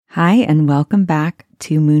Hi, and welcome back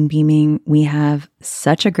to Moonbeaming. We have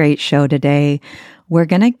such a great show today. We're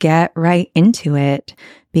going to get right into it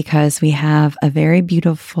because we have a very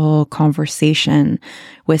beautiful conversation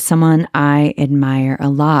with someone I admire a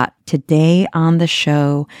lot. Today on the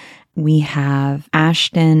show, we have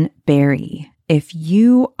Ashtin Berry. If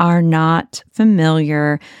you are not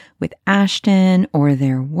familiar with Ashtin or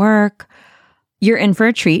their work, you're in for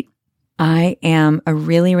a treat. I am a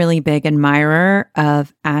really, really big admirer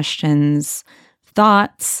of Ashtin's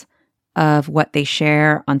thoughts, of what they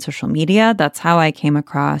share on social media. That's how I came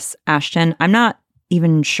across Ashtin. I'm not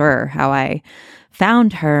even sure how I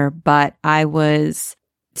found her, but I was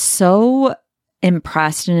so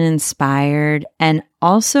impressed and inspired and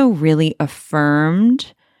also really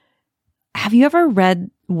affirmed. Have you ever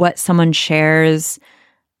read what someone shares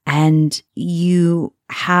and you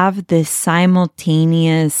have this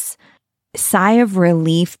simultaneous sigh of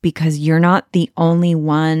relief because you're not the only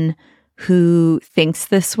one who thinks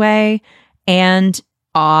this way, and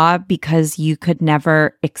awe because you could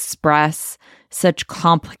never express such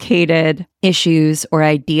complicated issues or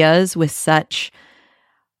ideas with such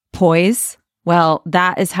poise? Well,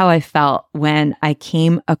 that is how I felt when I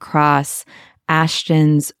came across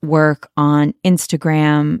Ashtin's work on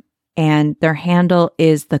Instagram, and their handle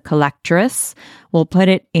is the Collectress. We'll put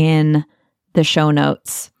it in the show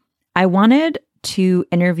notes. I wanted to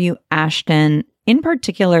interview Ashtin in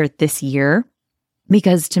particular this year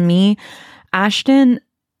because to me, Ashtin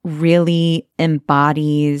really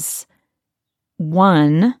embodies,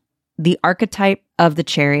 one, the archetype of the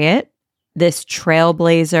chariot, this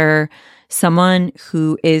trailblazer, someone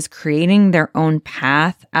who is creating their own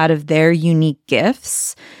path out of their unique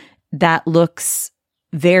gifts that looks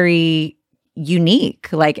very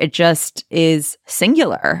unique. Like it just is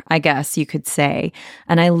singular, I guess you could say.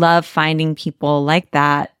 And I love finding people like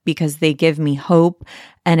that because they give me hope.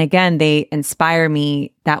 And again, they inspire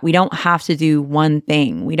me that we don't have to do one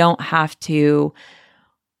thing. We don't have to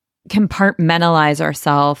compartmentalize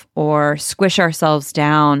ourselves or squish ourselves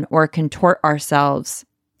down or contort ourselves.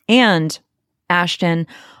 And Ashtin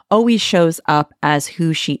always shows up as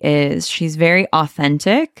who she is. She's very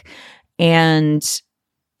authentic and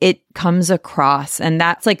it comes across, and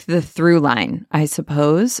that's like the through line, I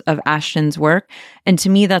suppose, of Ashtin's work. And to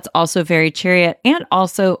me, that's also very chariot. And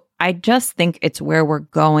also, I just think it's where we're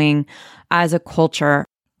going as a culture.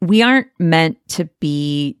 We aren't meant to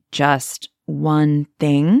be just one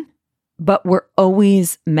thing, but we're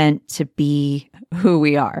always meant to be who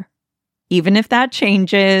we are. Even if that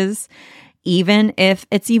changes, even if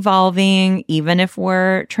it's evolving, even if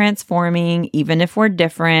we're transforming, even if we're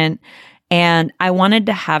different. And I wanted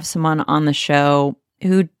to have someone on the show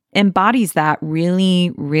who embodies that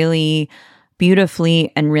really, really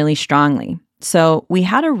beautifully and really strongly. So we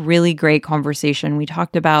had a really great conversation. We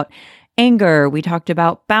talked about anger. We talked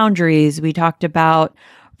about boundaries. We talked about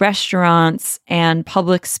restaurants and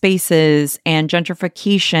public spaces and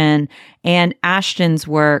gentrification and Ashtin's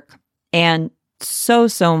work and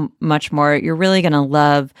so much more. You're really going to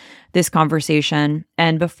love this conversation.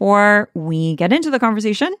 And before we get into the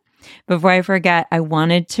conversation, before I forget, I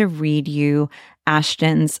wanted to read you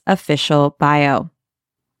Ashtin's official bio.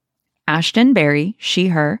 Ashtin Berry, she,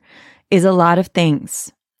 her, is a lot of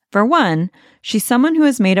things. For one, she's someone who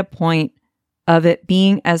has made a point of it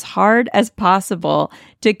being as hard as possible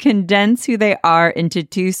to condense who they are into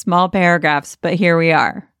 2 small paragraphs, but here we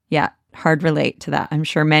are. Yeah, hard relate to that. I'm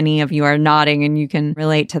sure many of you are nodding and you can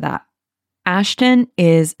relate to that. Ashtin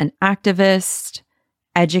is an activist,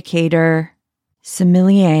 educator,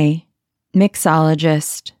 sommelier,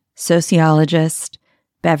 mixologist, sociologist,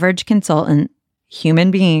 beverage consultant, human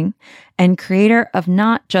being, and creator of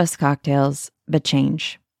not just cocktails, but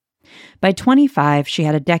change. By 25, she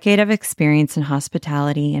had a decade of experience in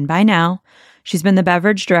hospitality, and by now, she's been the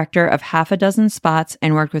beverage director of half a dozen spots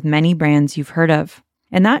and worked with many brands you've heard of.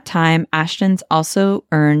 In that time, Ashtin's also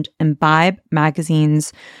earned Imbibe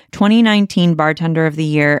magazine's 2019 Bartender of the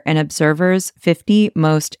Year and Observer's 50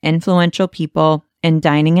 Most Influential People in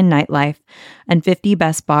Dining and Nightlife and 50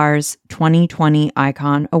 Best Bars 2020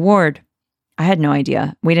 Icon Award. I had no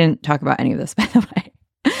idea. We didn't talk about any of this, by the way.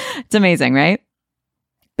 It's amazing, right?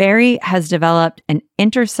 Berry has developed an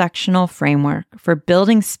intersectional framework for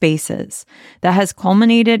building spaces that has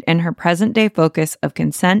culminated in her present-day focus of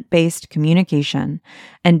consent-based communication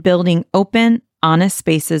and building open, honest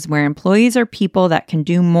spaces where employees are people that can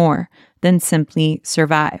do more than simply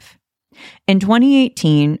survive. In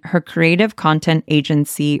 2018, her creative content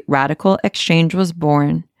agency Radical Exchange was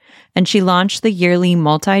born, and she launched the yearly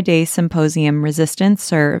multi-day symposium Resistance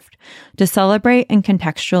Served to celebrate and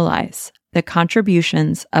contextualize the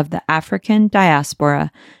contributions of the African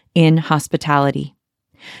diaspora in hospitality.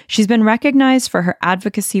 She's been recognized for her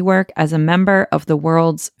advocacy work as a member of the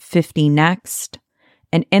world's 50 Next.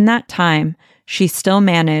 And in that time, she still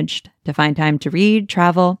managed to find time to read,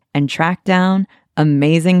 travel, and track down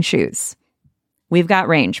amazing shoes. We've got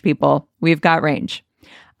range, people. We've got range.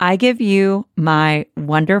 I give you my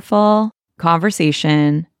wonderful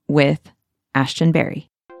conversation with Ashtin Berry.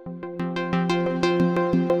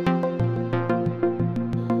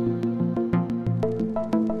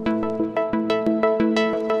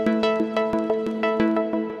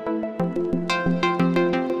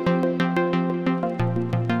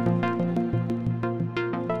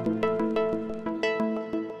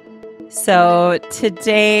 So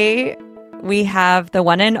today we have the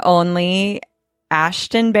one and only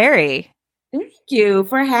Ashtin Berry. Thank you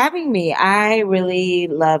for having me. I really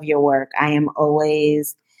love your work. I am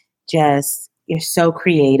always you're so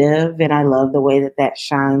creative, and I love the way that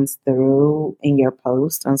shines through in your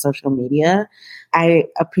post on social media. I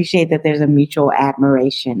appreciate that there's a mutual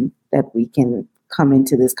admiration that we can come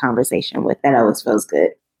into this conversation with. That always feels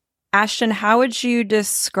good. Ashtin, how would you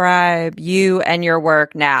describe you and your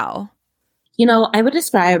work now? I would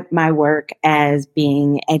describe my work as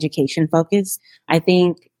being education focused. I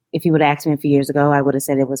think if you would have asked me a few years ago, I would have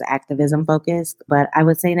said it was activism focused, but I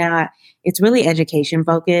would say now it's really education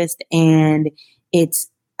focused, and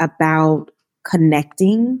it's about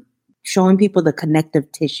connecting, showing people the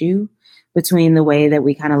connective tissue between the way that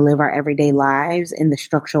we kind of live our everyday lives and the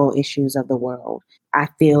structural issues of the world. I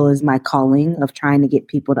feel is my calling of trying to get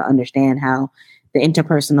people to understand how the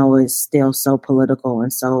interpersonal is still so political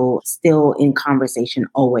and so still in conversation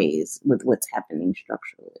always with what's happening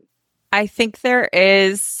structurally. I think there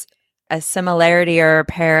is a similarity or a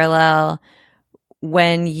parallel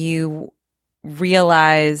when you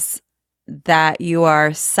realize that you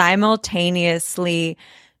are simultaneously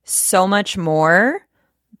so much more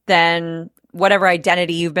than whatever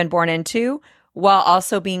identity you've been born into, while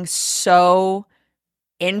also being so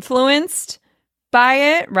influenced by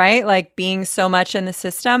it, right? Like being so much in the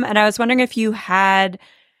system. And I was wondering if you had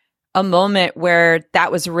a moment where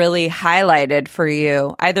that was really highlighted for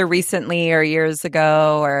you, either recently or years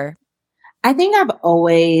ago, or... I think I've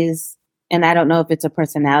always, and I don't know if it's a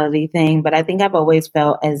personality thing, but I think I've always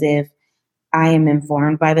felt as if I am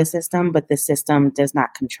informed by the system, but the system does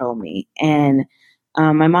not control me. And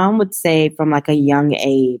my mom would say from like a young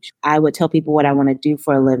age, I would tell people what I want to do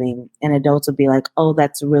for a living, and adults would be like, oh,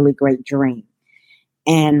 that's a really great dream.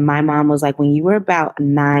 And my mom was like, when you were about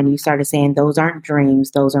 9, you started saying, those aren't dreams,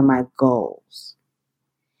 those are my goals.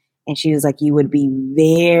 And she was like, you would be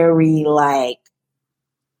very like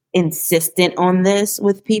insistent on this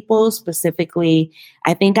with people. Specifically,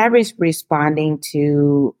 I think I was responding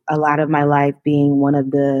to a lot of my life being one of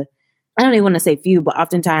the, I don't even want to say few, but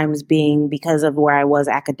oftentimes being, because of where I was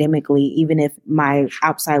academically, even if my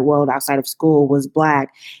outside world, outside of school, was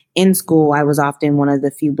Black, in school, I was often one of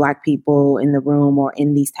the few Black people in the room or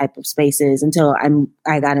in these type of spaces until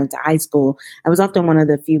I got into high school. I was often one of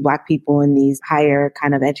the few Black people in these higher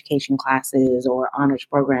kind of education classes or honors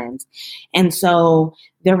programs. And so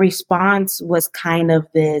the response was kind of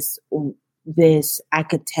this, I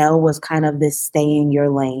could tell was kind of this stay in your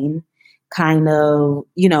lane. Kind of,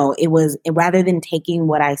 it was, rather than taking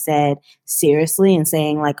what I said seriously and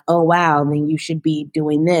saying like, oh, wow, then you should be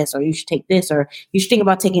doing this, or you should take this, or you should think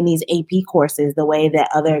about taking these AP courses the way that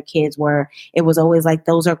other kids were. It was always like,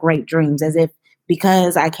 those are great dreams, as if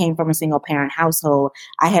because I came from a single parent household,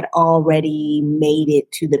 I had already made it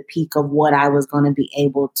to the peak of what I was going to be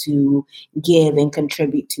able to give and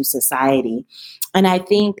contribute to society. And I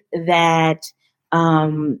think that,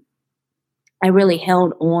 I really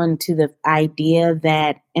held on to the idea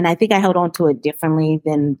that, and I think I held on to it differently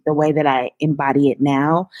than the way that I embody it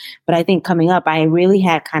now. But I think coming up, I really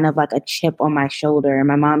had kind of like a chip on my shoulder. And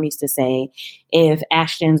my mom used to say, if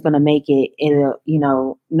Ashton's going to make it,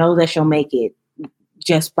 it'll, know that she'll make it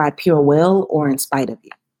just by pure will or in spite of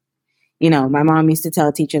you. My mom used to tell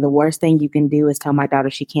a teacher, the worst thing you can do is tell my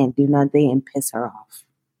daughter she can't do nothing and piss her off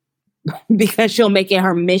because she'll make it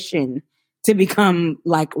her mission to become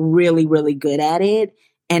like really, really good at it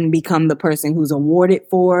and become the person who's awarded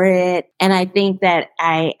for it. And I think that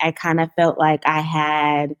I kind of felt like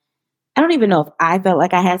I don't even know if I felt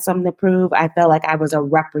like I had something to prove. I felt like I was a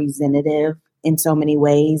representative in so many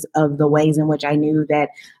ways of the ways in which I knew that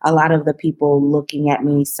a lot of the people looking at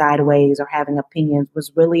me sideways or having opinions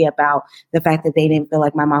was really about the fact that they didn't feel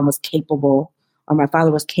like my mom was capable or my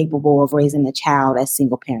father was capable of raising a child as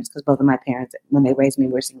single parents, because both of my parents, when they raised me,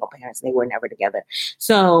 were single parents. They were never together.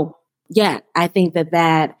 So yeah, I think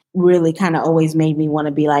that really kind of always made me want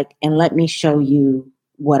to be like, and let me show you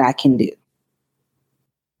what I can do.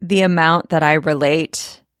 the amount that I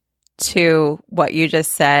relate to what you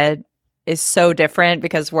just said is so different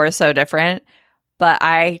because we're so different. But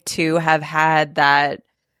I too have had that.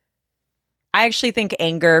 I actually think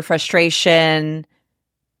anger, frustration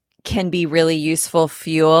can be really useful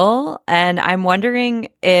fuel. And I'm wondering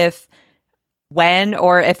if, when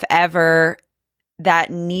or if ever,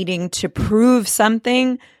 that needing to prove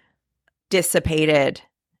something dissipated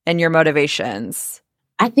in your motivations.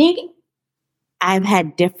 I think I've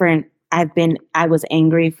had different, I was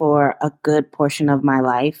angry for a good portion of my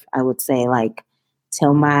life. I would say like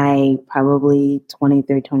till my probably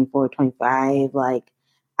 23, 24, 25, like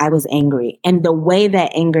I was angry. And the way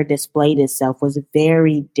that anger displayed itself was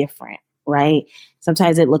very different, right?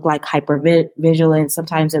 Sometimes it looked like hypervigilance.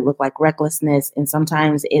 Sometimes it looked like recklessness. And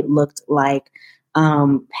sometimes it looked like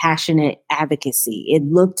passionate advocacy. It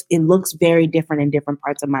looks very different in different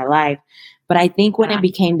parts of my life. But I think when it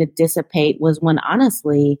became to dissipate was when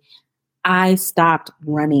honestly I stopped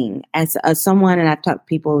running. As someone, and I've talked to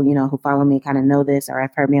people, who follow me kind of know this, or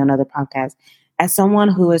I've heard me on other podcasts, as someone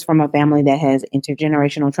who is from a family that has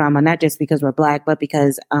intergenerational trauma, not just because we're Black, but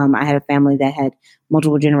because I had a family that had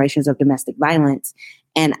multiple generations of domestic violence.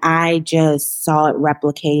 And I just saw it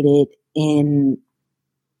replicated in,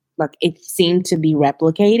 like, it seemed to be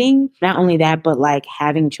replicating. Not only that, but like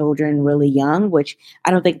having children really young, which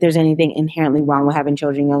I don't think there's anything inherently wrong with having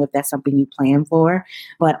children young if that's something you plan for.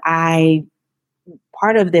 But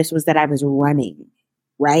part of this was that I was running,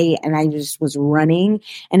 right? And I just was running.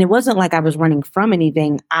 And it wasn't like I was running from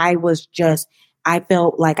anything. I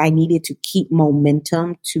felt like I needed to keep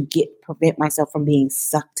momentum to prevent myself from being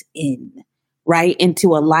sucked in, right?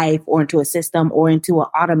 Into a life or into a system or into an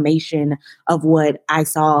automation of what I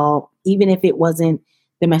saw, even if it wasn't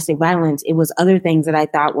domestic violence, it was other things that I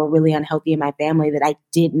thought were really unhealthy in my family that I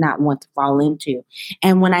did not want to fall into.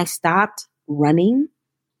 And when I stopped running,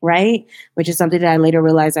 right, which is something that I later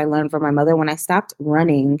realized I learned from my mother, when I stopped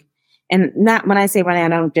running, and not when I say running, I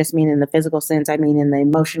don't just mean in the physical sense, I mean in the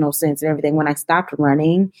emotional sense and everything. When I stopped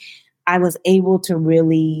running, I was able to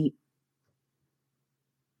really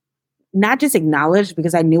not just acknowledge,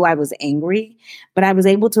 because I knew I was angry, but I was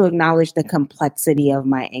able to acknowledge the complexity of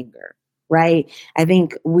my anger, right? I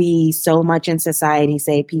think we so much in society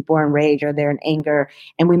say people are enraged or they're in anger,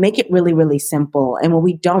 and we make it really, really simple. And what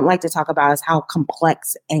we don't like to talk about is how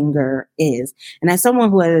complex anger is. And as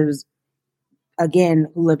someone who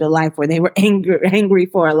lived a life where they were angry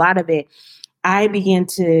for a lot of it, I began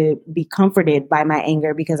to be comforted by my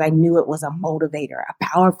anger because I knew it was a motivator, a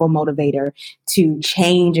powerful motivator to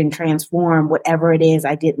change and transform whatever it is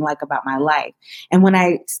I didn't like about my life. And when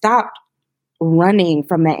I stopped running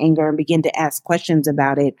from that anger and began to ask questions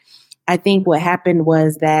about it, I think what happened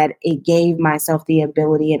was that it gave myself the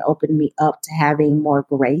ability and opened me up to having more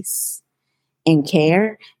grace and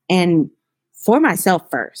care, and for myself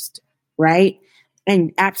first, right?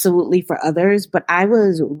 And absolutely for others, but I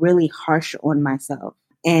was really harsh on myself.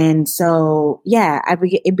 And so, yeah,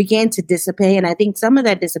 it began to dissipate. And I think some of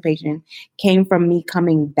that dissipation came from me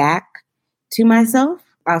coming back to myself.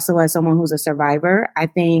 Also, as someone who's a survivor, I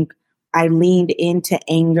think I leaned into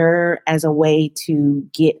anger as a way to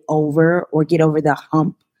get over the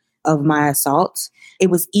hump of my assaults.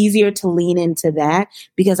 It was easier to lean into that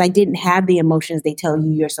because I didn't have the emotions they tell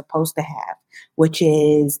you you're supposed to have, which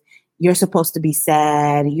is you're supposed to be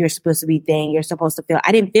sad, you're supposed to be you're supposed to feel.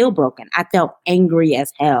 I didn't feel broken. I felt angry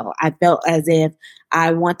as hell. I felt as if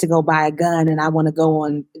I want to go buy a gun and I want to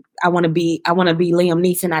be Liam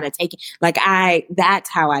Neeson out of Taken. That's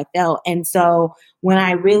how I felt. And so when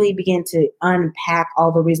I really began to unpack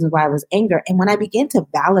all the reasons why I was angry, and when I began to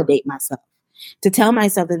validate myself, to tell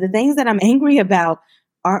myself that the things that I'm angry about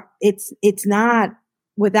it's not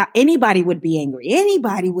without anybody would be angry.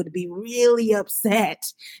 Anybody would be really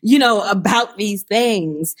upset, about these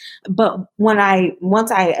things. But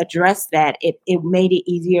once I addressed that, it made it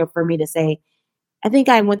easier for me to say, I think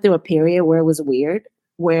I went through a period where it was weird,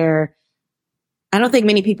 where I don't think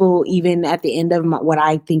many people, even at the end of what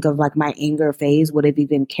I think of like my anger phase, would have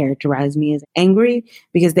even characterized me as angry,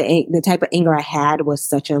 because the type of anger I had was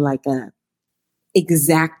such a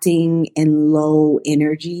exacting and low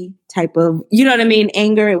energy type of,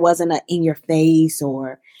 anger. It wasn't in your face,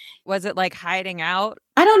 or was it like hiding out?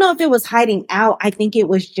 I don't know if it was hiding out. I think it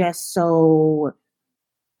was just so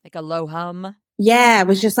like a low hum. Yeah, it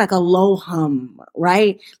was just like a low hum,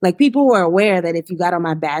 right? Like people were aware that if you got on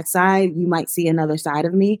my bad side, you might see another side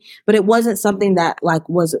of me, but it wasn't something that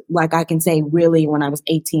was I can say really when I was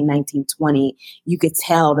 18, 19, 20, you could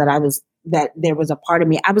tell that there was a part of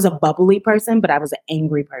me. I was a bubbly person, but I was an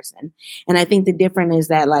angry person. And I think the difference is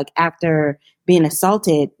that after being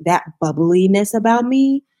assaulted, that bubbliness about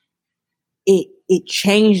me it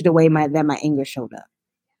changed the way that my anger showed up.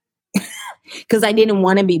 Because I didn't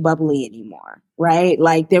want to be bubbly anymore, right?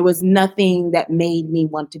 Like there was nothing that made me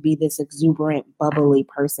want to be this exuberant, bubbly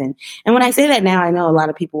person. And when I say that now, I know a lot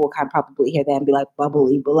of people will kind of probably hear that and be like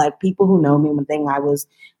bubbly, but like people who know me would think I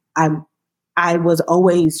was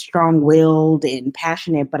always strong-willed and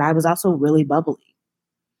passionate, but I was also really bubbly.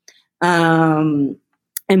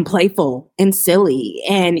 And playful and silly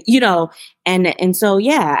and, and so,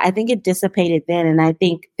 yeah, I think it dissipated then. And I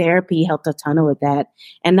think therapy helped a ton with that,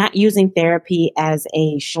 and not using therapy as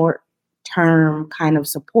a short term kind of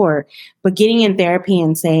support, but getting in therapy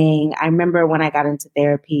and saying, I remember when I got into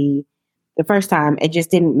therapy the first time, it just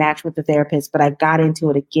didn't match with the therapist, but I got into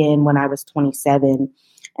it again when I was 27.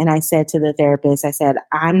 And I said to the therapist, I said,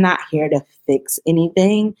 I'm not here to fix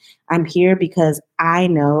anything. I'm here because I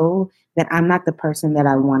know that I'm not the person that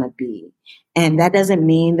I want to be. And that doesn't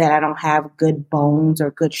mean that I don't have good bones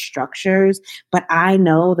or good structures, but I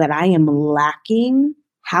know that I am lacking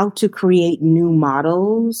how to create new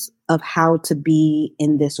models of how to be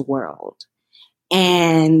in this world.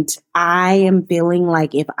 And I am feeling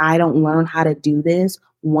like if I don't learn how to do this,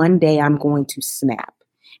 one day I'm going to snap.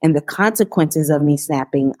 And the consequences of me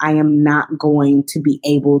snapping, I am not going to be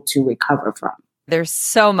able to recover from. There's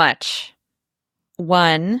so much.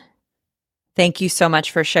 One, thank you so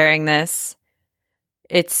much for sharing this.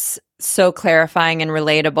 It's so clarifying and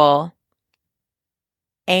relatable.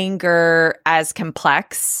 Anger as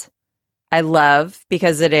complex, I love,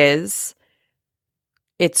 because it is.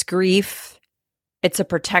 It's grief. It's a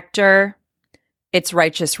protector. It's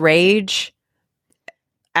righteous rage.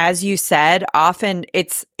 As you said, often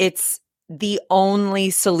it's the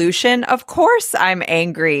only solution. Of course I'm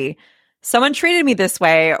angry. Someone treated me this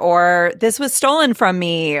way, or this was stolen from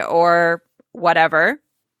me, or whatever.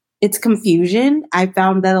 It's confusion. I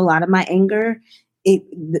found that a lot of my anger,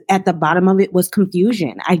 at the bottom of it was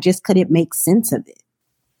confusion. I just couldn't make sense of it.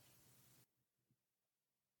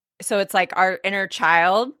 So it's like our inner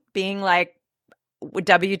child being like,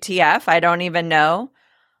 WTF, I don't even know.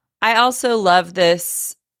 I also love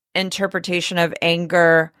this interpretation of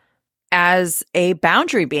anger as a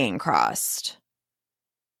boundary being crossed,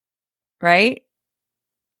 right?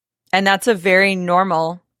 And that's a very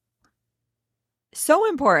normal, so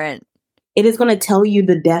important. It is going to tell you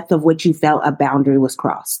the depth of which you felt a boundary was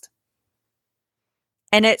crossed.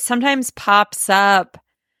 And it sometimes pops up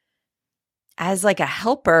as like a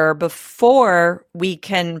helper before we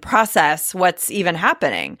can process what's even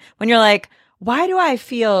happening. When you're like, why do I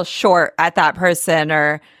feel short at that person?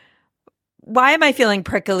 Or why am I feeling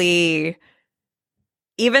prickly?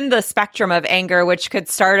 Even the spectrum of anger, which could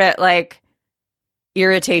start at like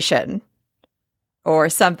irritation or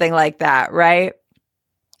something like that, right?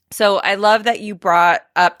 So I love that you brought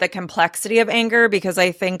up the complexity of anger, because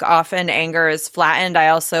I think often anger is flattened. I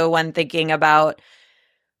also, when thinking about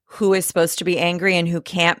who is supposed to be angry and who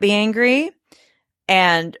can't be angry,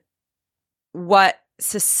 and what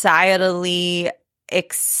societally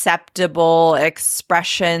acceptable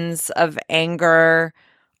expressions of anger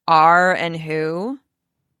are and who.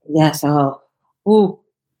 Yes. Oh,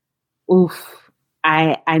 oof.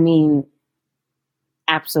 I mean,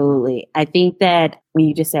 absolutely. I think that when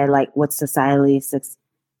you just said like what's societally,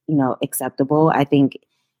 acceptable, I think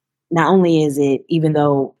not only is it, even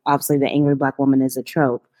though obviously the angry Black woman is a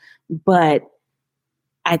trope, but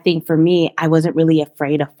I think for me, I wasn't really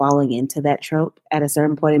afraid of falling into that trope at a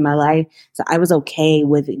certain point in my life. So I was okay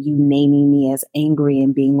with you naming me as angry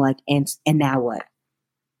and being like, and now what?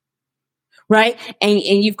 Right? And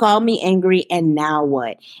you've called me angry, and now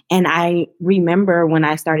what? And I remember when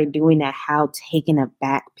I started doing that, how taken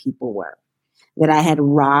aback people were. That I had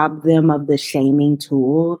robbed them of the shaming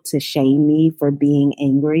tool to shame me for being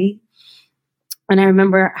angry. And I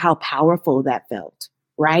remember how powerful that felt.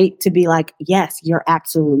 Right? To be like, yes, you're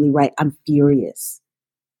absolutely right. I'm furious.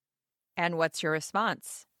 And what's your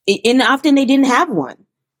response? And often they didn't have one,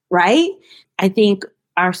 right? I think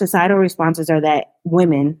our societal responses are that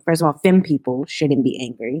women, first of all, femme people shouldn't be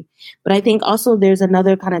angry. But I think also there's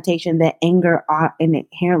another connotation that anger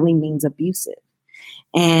inherently means abusive.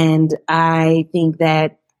 And I think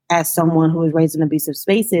that as someone who was raised in abusive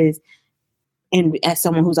spaces, and as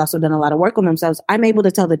someone who's also done a lot of work on themselves, I'm able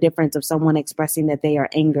to tell the difference of someone expressing that they are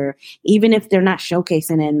angry, even if they're not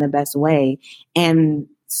showcasing it in the best way, and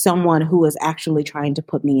someone who is actually trying to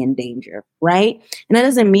put me in danger, right? And that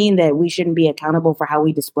doesn't mean that we shouldn't be accountable for how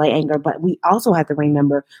we display anger, but we also have to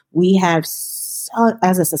remember we have,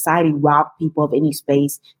 as a society, robbed people of any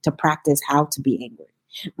space to practice how to be angry.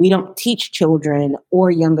 We don't teach children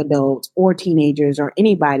or young adults or teenagers or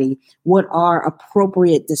anybody what are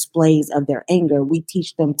appropriate displays of their anger. We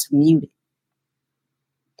teach them to mute it.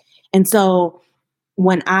 And so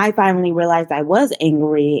when I finally realized I was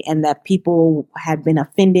angry and that people had been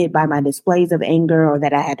offended by my displays of anger, or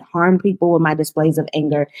that I had harmed people with my displays of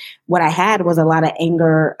anger, what I had was a lot of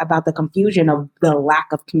anger about the confusion of the lack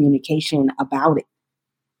of communication about it.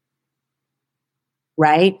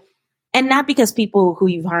 Right? And not because people who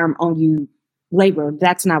you've harmed owe you labor.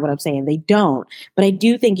 That's not what I'm saying. They don't. But I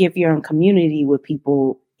do think if you're in community with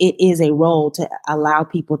people, it is a role to allow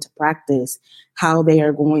people to practice how they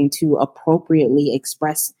are going to appropriately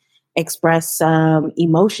express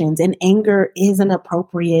emotions. And anger is an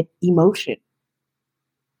appropriate emotion.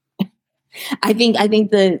 I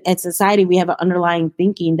think that as society, we have an underlying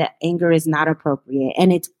thinking that anger is not appropriate,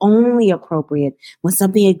 and it's only appropriate when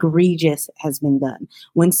something egregious has been done,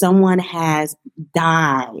 when someone has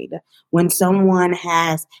died, when someone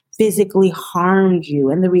has physically harmed you.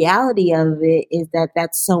 And the reality of it is that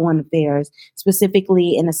that's so unfair,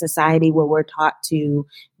 specifically in a society where we're taught to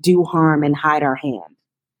do harm and hide our hand.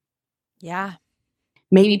 Yeah.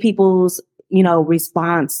 Maybe people's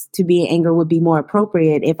response to being angry would be more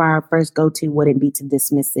appropriate if our first go-to wouldn't be to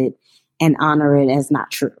dismiss it and honor it as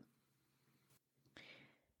not true.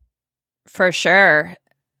 For sure.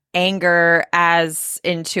 Anger as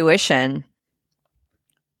intuition.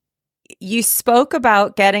 You spoke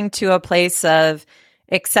about getting to a place of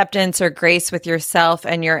acceptance or grace with yourself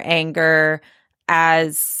and your anger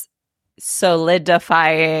as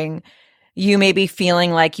solidifying. You may be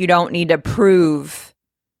feeling like you don't need to prove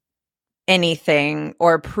anything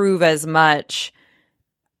or prove as much.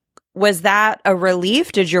 Was that a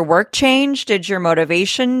relief? Did your work change? Did your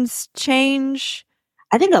motivations change?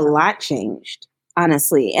 I think a lot changed,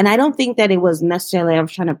 honestly. And I don't think that it was necessarily I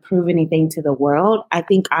was trying to prove anything to the world. I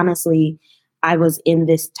think, honestly, I was in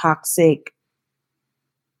this toxic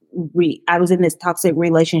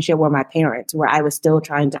relationship with my parents, where I was still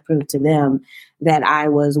trying to prove to them that I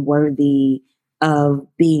was worthy of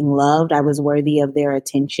being loved. I was worthy of their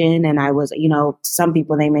attention. And I was, some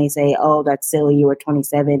people, they may say, oh, that's silly. You were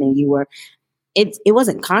 27 and it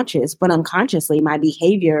wasn't conscious, but unconsciously my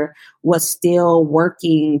behavior was still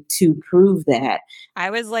working to prove that. I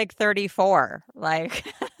was like 34.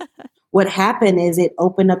 What happened is it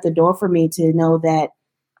opened up the door for me to know that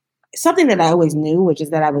something that I always knew, which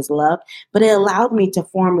is that I was loved, but it allowed me to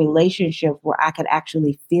form relationships where I could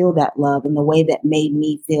actually feel that love in the way that made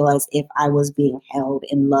me feel as if I was being held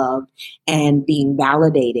and loved and being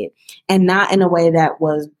validated, and not in a way that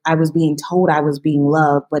I was being told I was being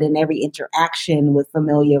loved, but in every interaction with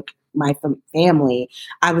my family,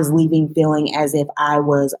 I was leaving feeling as if I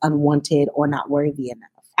was unwanted or not worthy enough.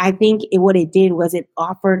 I think what it did was it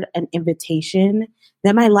offered an invitation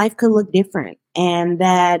that my life could look different, and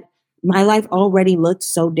that my life already looked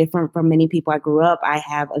so different from many people I grew up. I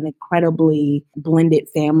have an incredibly blended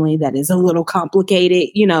family that is a little complicated,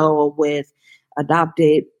 with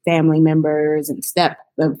adopted family members and step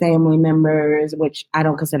family members, which I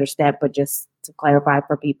don't consider step, but just to clarify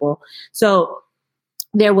for people. So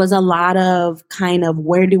there was a lot of kind of,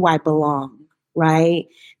 where do I belong? Right?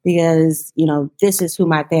 Because, this is who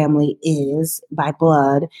my family is by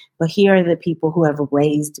blood, but here are the people who have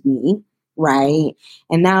raised me. Right.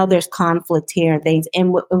 And now there's conflict here and things.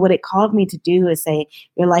 And what it called me to do is say,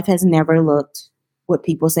 your life has never looked what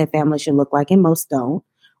people say family should look like, and most don't.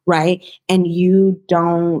 Right. And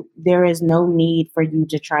there is no need for you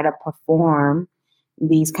to try to perform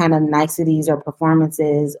these kind of niceties or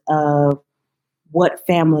performances of what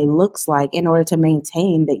family looks like in order to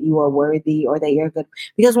maintain that you are worthy or that you're good.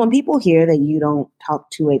 Because when people hear that you don't talk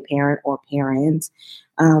to a parent or parents,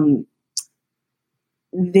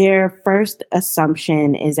 their first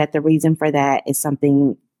assumption is that the reason for that is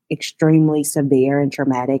something extremely severe and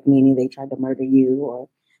traumatic, meaning they tried to murder you or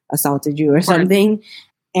assaulted you or something.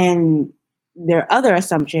 And their other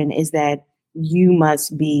assumption is that you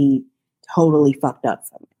must be totally fucked up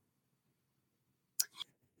from it.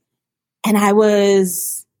 And I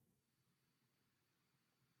was,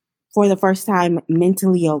 for the first time,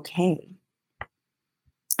 mentally okay.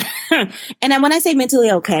 And when I say mentally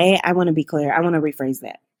okay, I want to be clear. I want to rephrase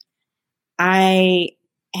that. I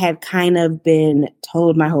had kind of been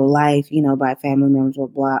told my whole life, by family members or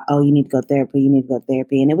blah, oh, you need to go to therapy, you need to go to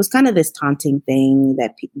therapy. And it was kind of this taunting thing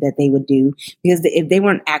that they would do, because if they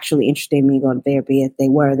weren't actually interested in me going to therapy, if they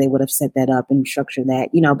were, they would have set that up and structured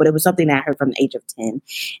that, but it was something that I heard from the age of 10.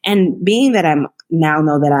 And being that I'm now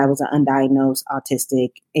know that I was an undiagnosed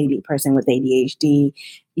autistic person with ADHD,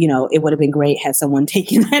 it would have been great had someone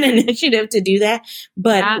taken that initiative to do that.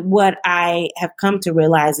 But what I have come to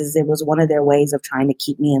realize is it was one of their ways of trying to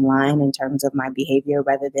keep me in line in terms of my behavior,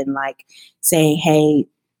 rather than saying, hey,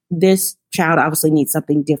 this child obviously needs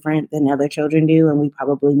something different than other children do. And we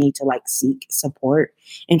probably need to like seek support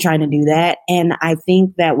in trying to do that. And I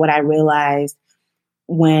think that what I realized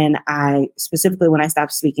specifically when I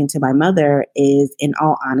stopped speaking to my mother is, in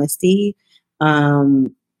all honesty,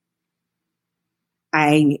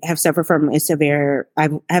 I have suffered from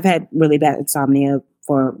I've had really bad insomnia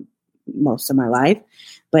for most of my life,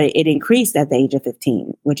 but it increased at the age of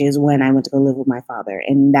 15, which is when I went to go live with my father.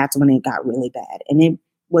 And that's when it got really bad. And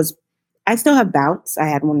I still have bouts. I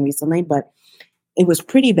had one recently, but it was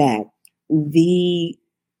pretty bad. The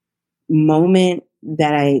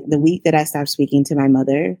week that I stopped speaking to my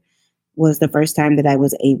mother was the first time that I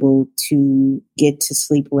was able to get to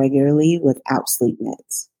sleep regularly without sleep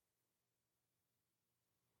meds.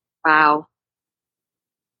 Wow.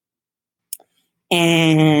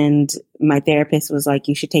 And my therapist was like,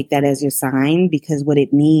 you should take that as your sign, because what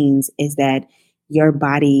it means is that your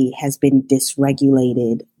body has been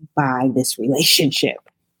dysregulated by this relationship.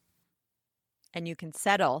 And you can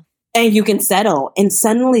settle. And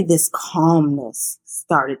suddenly this calmness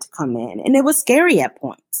started to come in. And it was scary at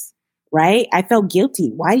points, right? I felt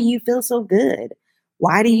guilty. Why do you feel so good?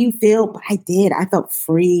 Why do you feel? But I did. I felt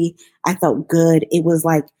free. I felt good. It was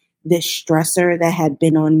like this stressor that had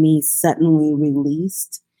been on me suddenly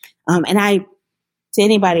released. To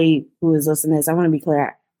anybody who is listening to this, I want to be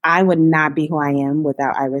clear. I would not be who I am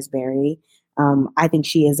without Iris Berry. I think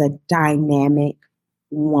she is a dynamic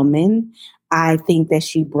woman. I think that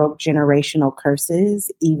she broke generational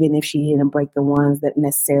curses, even if she didn't break the ones that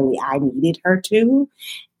necessarily I needed her to.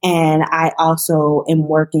 And I also am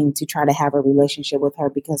working to try to have a relationship with her,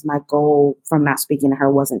 because my goal from not speaking to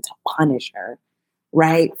her wasn't to punish her,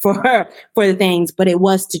 right, for the things, but it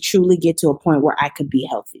was to truly get to a point where I could be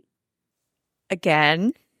healthy.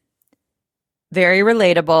 Again, very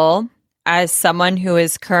relatable as someone who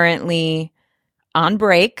is currently on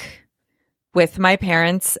break with my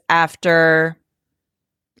parents after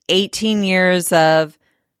 18 years of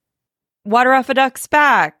water off a duck's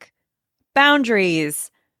back,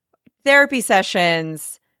 boundaries, therapy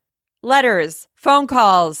sessions, letters, phone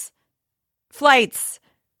calls, flights.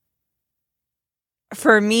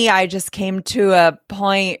 For me, I just came to a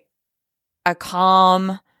point, a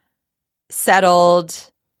calm,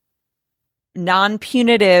 settled,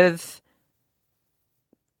 non-punitive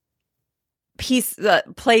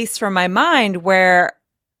place for my mind where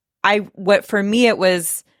for me it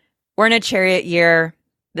was, we're in a chariot year.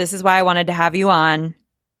 This is why I wanted to have you on.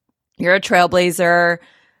 You're a trailblazer.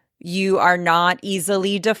 You are not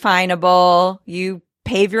easily definable. You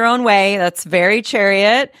pave your own way. That's very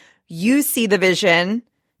chariot. You see the vision,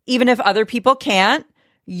 even if other people can't.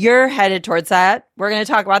 You're headed towards that. We're going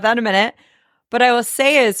to talk about that in a minute. But I will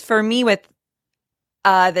say is, for me with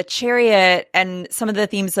the chariot and some of the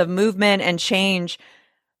themes of movement and change,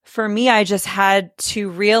 for me, I just had to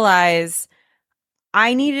realize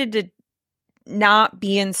I needed to not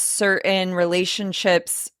be in certain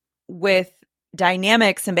relationships with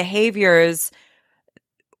dynamics and behaviors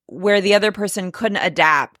where the other person couldn't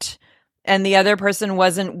adapt and the other person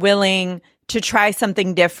wasn't willing to try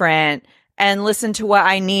something different and listen to what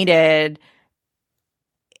I needed.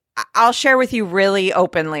 I'll share with you really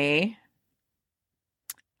openly.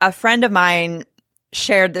 A friend of mine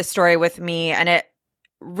shared this story with me, and it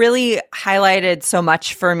really highlighted so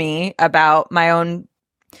much for me about my own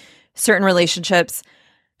certain relationships.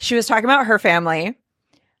 She was talking about her family,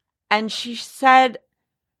 and she said,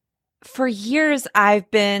 for years, I've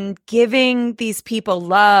been giving these people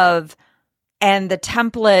love and the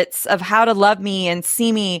templates of how to love me and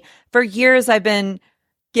see me. For years, I've been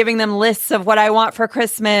giving them lists of what I want for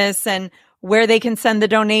Christmas and where they can send the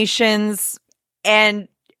donations, and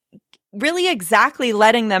really exactly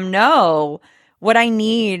letting them know what I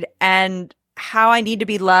need and how I need to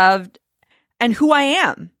be loved and who I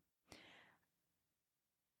am.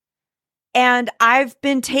 And I've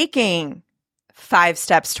been taking 5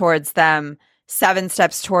 steps towards them, 7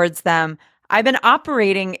 steps towards them. I've been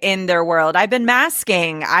operating in their world. I've been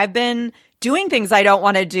masking. I've been doing things I don't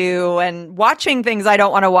want to do and watching things I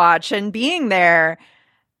don't want to watch and being there.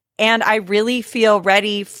 And I really feel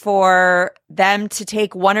ready for them to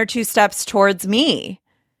take 1 or 2 steps towards me.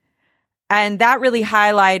 And that really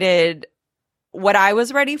highlighted what I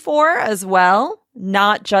was ready for as well,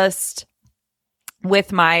 not just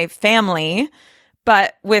with my family,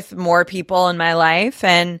 but with more people in my life.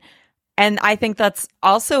 And I think that's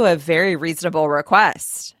also a very reasonable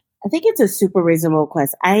request. I think it's a super reasonable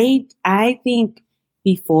request. I think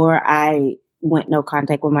before I went no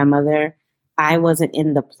contact with my mother, I wasn't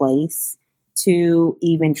in the place to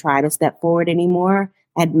even try to step forward anymore.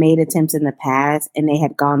 had made attempts in the past and they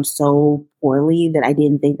had gone so poorly that I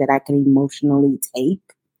didn't think that I could emotionally take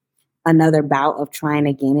another bout of trying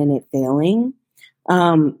again and it failing.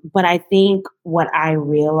 But I think what I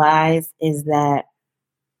realized is that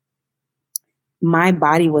my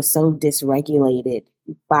body was so dysregulated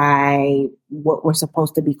by what were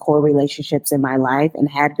supposed to be core relationships in my life and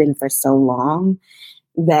had been for so long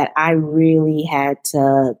that I really had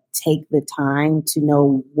to take the time to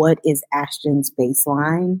know what is Ashton's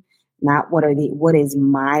baseline, not what is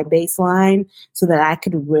my baseline, so that I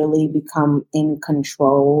could really become in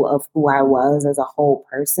control of who I was as a whole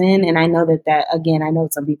person. And I know that again, I know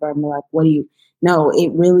some people are like, what do you know?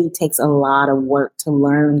 It really takes a lot of work to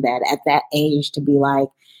learn that at that age, to be like,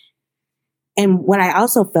 and what I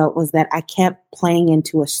also felt was that I kept playing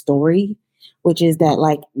into a story, which is that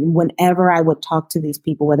like whenever I would talk to these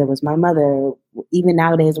people, whether it was my mother, even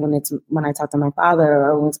nowadays when I talk to my father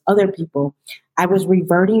or with other people, I was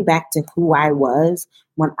reverting back to who I was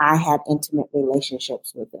when I had intimate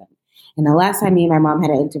relationships with them. And the last time me and my mom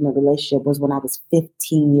had an intimate relationship was when I was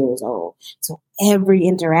 15 years old. So every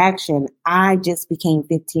interaction, I just became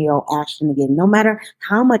 15-year-old Ashton again. No matter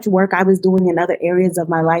how much work I was doing in other areas of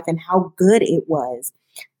my life and how good it was,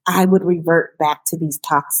 I would revert back to these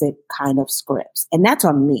toxic kind of scripts. And that's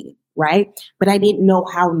on me, right? But I didn't know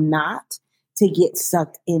how not to get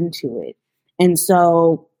sucked into it. And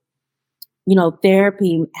so, you know,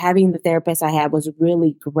 therapy, having the therapist I had was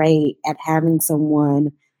really great at having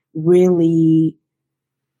someone really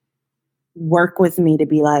work with me to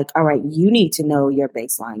be like, all right, you need to know your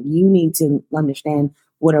baseline. You need to understand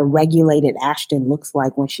what a regulated Ashton looks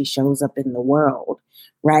like when she shows up in the world,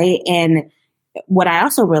 right? And what I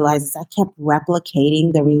also realized is I kept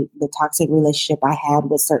replicating the toxic relationship I had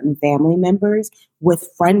with certain family members with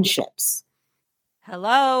friendships.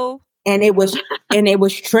 Hello. And it was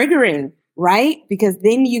triggering, right? Because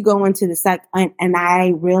then you go into the and I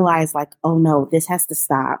realized like, oh no, this has to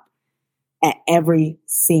stop at every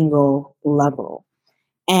single level.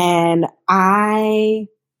 And I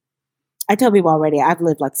tell people already, I've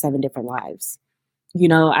lived like 7 different lives. You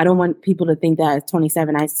know, I don't want people to think that at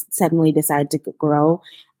 27, I suddenly decided to grow.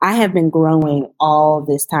 I have been growing all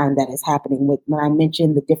this time that is happening. When I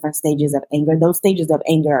mentioned the different stages of anger, those stages of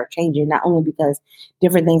anger are changing, not only because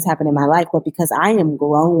different things happen in my life, but because I am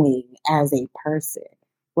growing as a person,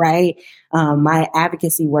 right? My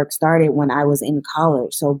advocacy work started when I was in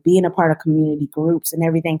college. So being a part of community groups and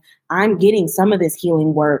everything, I'm getting some of this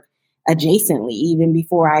healing work adjacently, even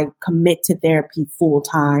before I commit to therapy full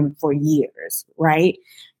time for years, right?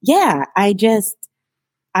 Yeah,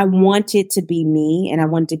 I wanted to be me, and I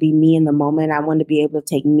wanted to be me in the moment. I wanted to be able to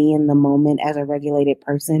take me in the moment as a regulated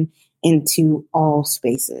person into all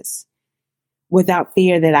spaces without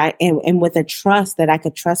fear that and with a trust that I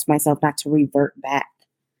could trust myself not to revert back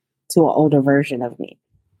to an older version of me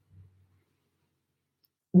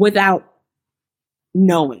without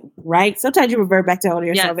knowing, right? Sometimes you revert back to older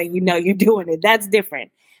yourself and you know you're doing it. That's different.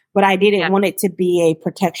 But I didn't want it to be a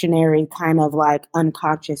protectionary kind of like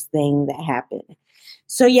unconscious thing that happened.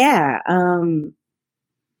 So yeah. And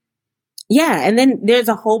then there's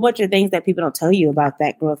a whole bunch of things that people don't tell you about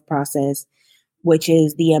that growth process, which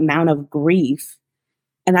is the amount of grief.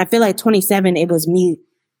 And I feel like 27, it was me.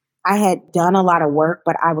 I had done a lot of work,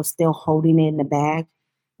 but I was still holding it in the bag.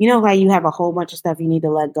 You know, like you have a whole bunch of stuff you need to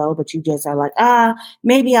let go, but you just are like,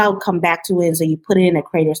 maybe I'll come back to it. And so you put it in a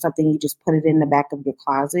crate or something, you just put it in the back of your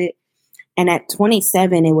closet. And at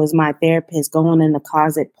 27, it was my therapist going in the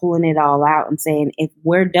closet, pulling it all out and saying, if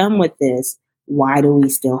we're done with this, why do we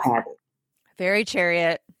still have it? Very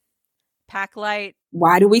Chariot. Pack light.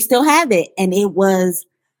 Why do we still have it? And it was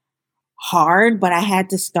hard, but I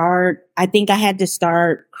think I had to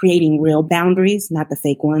start creating real boundaries, not the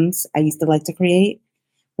fake ones I used to like to create.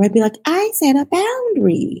 Where I'd be like, I set a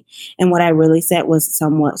boundary. And what I really set was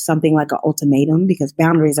something like an ultimatum, because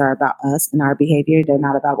boundaries are about us and our behavior. They're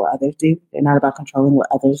not about what others do. They're not about controlling what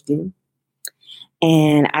others do.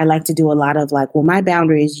 And I like to do a lot of like, well, my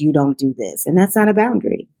boundary is you don't do this. And that's not a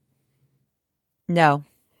boundary. No.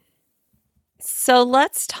 So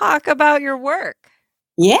let's talk about your work.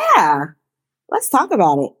 Yeah. Let's talk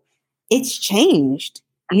about it. It's changed.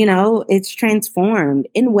 You know, it's transformed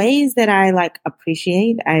in ways that I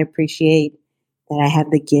appreciate. I appreciate that I have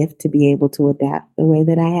the gift to be able to adapt the way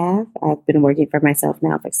that I have. I've been working for myself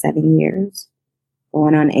now for 7 years,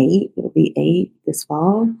 going on 8. It'll be 8 this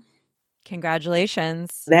fall.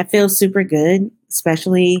 Congratulations. That feels super good,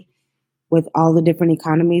 especially with all the different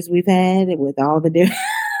economies we've had, with all the different,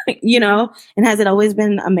 you know, and has it always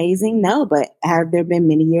been amazing? No, but have there been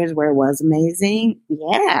many years where it was amazing?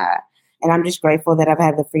 Yeah. And I'm just grateful that I've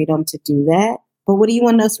had the freedom to do that. But what do you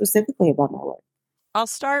want to know specifically about my work? I'll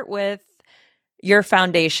start with your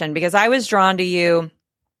foundation because I was drawn to you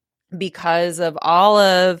because of all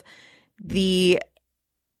of the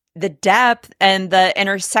depth and the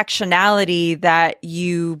intersectionality that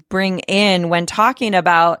you bring in when talking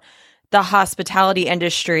about the hospitality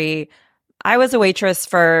industry. I was a waitress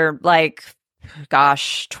for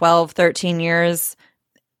 12, 13 years,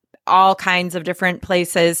 all kinds of different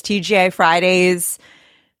places, TGI Fridays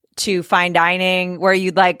to fine dining, where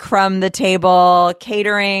you'd crumb the table,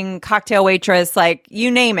 catering, cocktail waitress,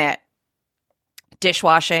 you name it,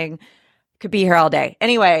 dishwashing, could be here all day.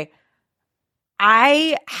 Anyway,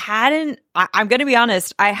 I'm going to be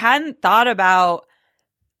honest, I hadn't thought about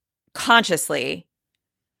consciously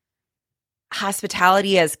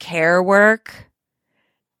hospitality as care work.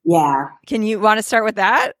 Yeah. Can you want to start with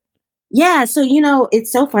that? Yeah. So,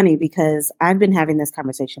 it's so funny because I've been having this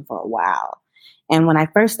conversation for a while. And when I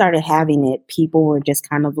first started having it, people were just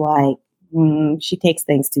kind of like, she takes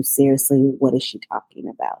things too seriously. What is she talking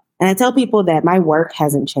about? And I tell people that my work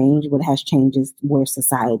hasn't changed. What has changed is where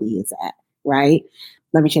society is at, right?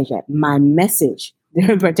 Let me change that. My message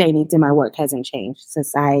pertaining to my work hasn't changed.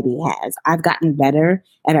 Society has. I've gotten better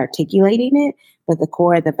at articulating it, but the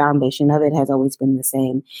core, the foundation of it has always been the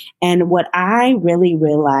same. And what I really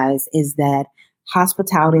realized is that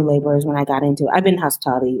hospitality laborers, when I got into it, I've been in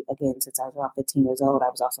hospitality again since I was about 15 years old. I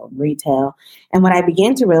was also in retail. And when I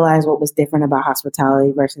began to realize what was different about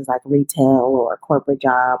hospitality versus retail or a corporate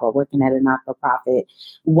job or working at a not-for-profit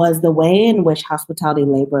was the way in which hospitality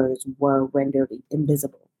laborers were rendered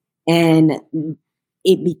invisible. And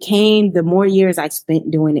it became, the more years I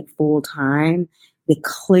spent doing it full time, the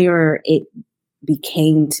clearer it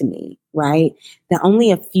became to me, right? There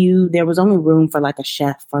was only room for a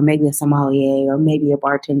chef or maybe a sommelier or maybe a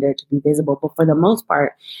bartender to be visible. But for the most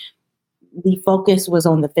part, the focus was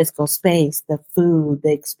on the physical space, the food,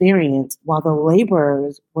 the experience, while the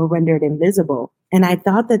laborers were rendered invisible. And I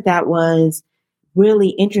thought that was really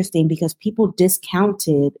interesting because people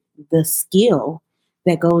discounted the skill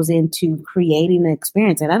that goes into creating an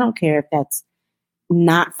experience. And I don't care if that's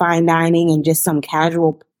not fine dining and just some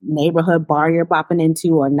casual neighborhood bar you're bopping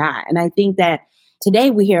into or not. And I think that today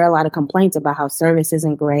we hear a lot of complaints about how service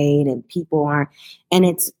isn't great and people aren't. And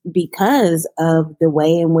it's because of the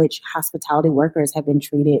way in which hospitality workers have been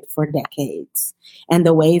treated for decades and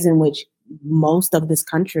the ways in which most of this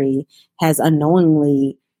country has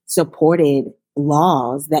unknowingly supported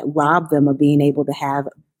laws that rob them of being able to have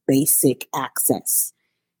basic access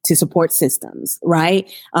to support systems,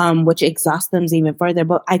 right? Which exhausts them even further.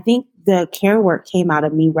 But I think the care work came out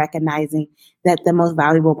of me recognizing that the most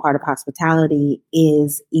valuable part of hospitality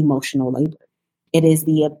is emotional labor. It is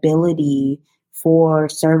the ability for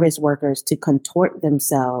service workers to contort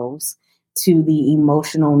themselves to the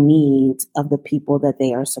emotional needs of the people that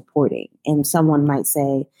they are supporting. And someone might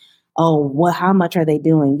say, oh, well, how much are they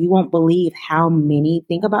doing? You won't believe how many.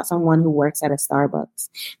 Think about someone who works at a Starbucks.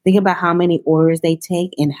 Think about how many orders they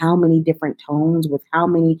take and how many different tones with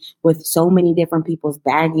so many different people's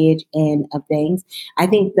baggage and of things. I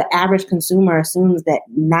think the average consumer assumes that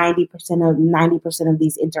 90% of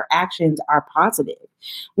these interactions are positive,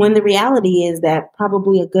 when the reality is that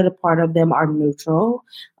probably a good part of them are neutral.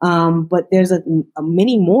 But there's a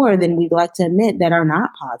many more than we'd like to admit that are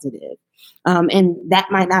not positive. And that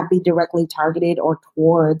might not be directly targeted or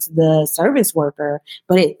towards the service worker,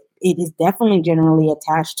 but it is definitely generally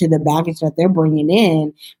attached to the baggage that they're bringing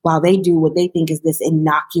in while they do what they think is this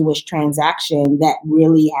innocuous transaction that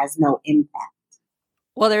really has no impact.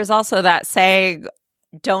 Well, there's also that saying,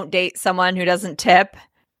 don't date someone who doesn't tip.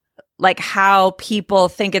 How people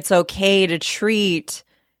think it's okay to treat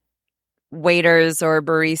waiters or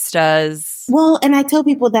baristas. Well, and I tell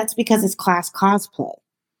people that's because it's class cosplay.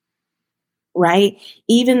 Right?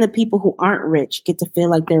 Even the people who aren't rich get to feel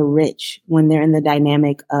like they're rich when they're in the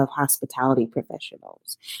dynamic of hospitality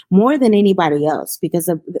professionals more than anybody else. Because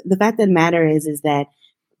the fact of the matter is that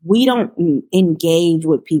we don't engage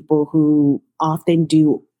with people who often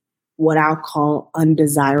do what I'll call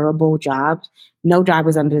undesirable jobs. No job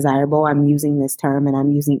is undesirable. I'm using this term and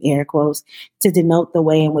I'm using air quotes to denote the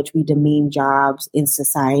way in which we demean jobs in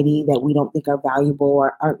society that we don't think are valuable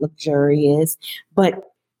or are luxurious. But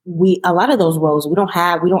a lot of those roles, we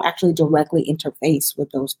don't actually directly interface with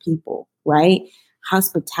those people, right?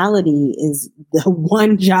 Hospitality is the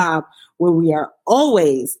one job where we are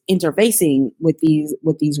always interfacing with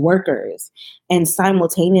these workers and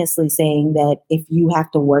simultaneously saying that if you have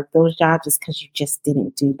to work those jobs, it's because you just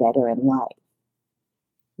didn't do better in life.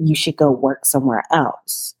 You should go work somewhere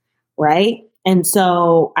else, right? And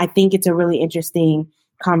so I think it's a really interesting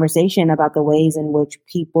conversation about the ways in which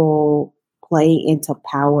people play into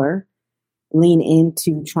power, lean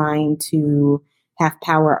into trying to have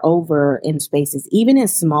power over in spaces, even in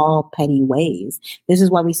small, petty ways. This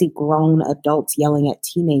is why we see grown adults yelling at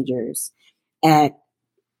teenagers at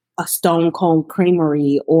a Stone Cold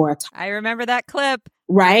Creamery or I remember that clip.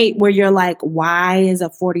 Right? Where you're like, why is a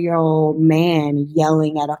 40-year-old man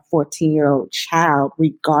yelling at a 14-year-old child,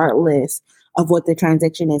 regardless of what the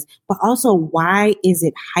transaction is? But also, why is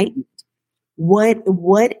it heightened?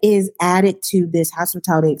 What is added to this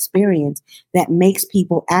hospitality experience that makes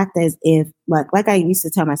people act as if, like I used to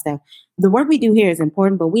tell my staff, the work we do here is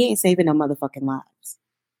important, but we ain't saving no motherfucking lives.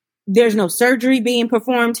 There's no surgery being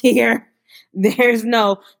performed here. There's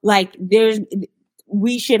no,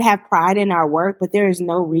 we should have pride in our work, but there is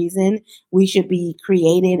no reason we should be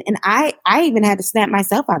creating. And I even had to snap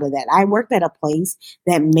myself out of that. I worked at a place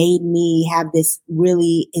that made me have this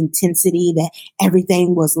really intensity that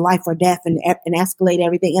everything was life or death and escalate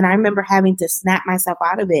everything. And I remember having to snap myself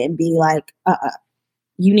out of it and be like,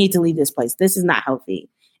 you need to leave this place. This is not healthy.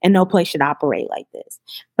 And no place should operate like this.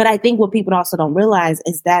 But I think what people also don't realize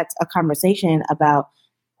is that's a conversation about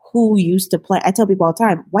who used to play. I tell people all the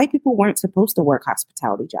time, white people weren't supposed to work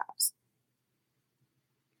hospitality jobs.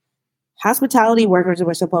 Hospitality workers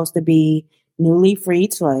were supposed to be newly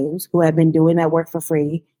freed slaves who had been doing that work for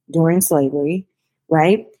free during slavery,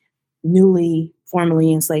 right? Newly,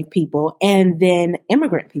 formerly enslaved people, and then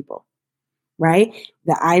immigrant people, right?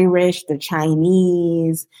 The Irish, the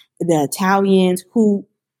Chinese, the Italians, who,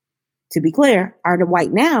 to be clear, are the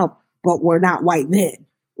white now, but were not white then,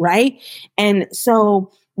 right? And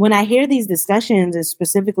so when I hear these discussions, and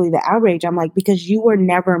specifically the outrage, I'm like, because you were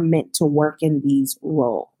never meant to work in these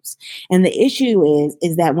roles. And the issue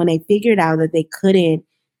is that when they figured out that they couldn't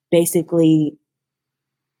basically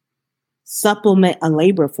supplement a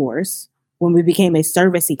labor force, when we became a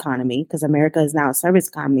service economy, because America is now a service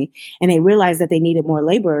economy, and they realized that they needed more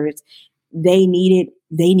laborers, they needed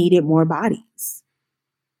more bodies.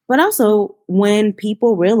 But also, when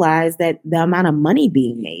people realized that the amount of money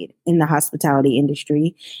being made in the hospitality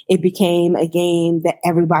industry, it became a game that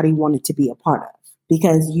everybody wanted to be a part of,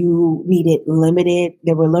 because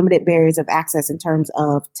there were limited barriers of access in terms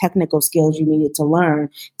of technical skills you needed to learn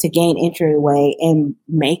to gain entryway and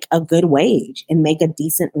make a good wage and make a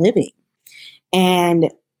decent living.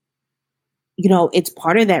 And, it's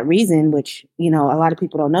part of that reason, which, a lot of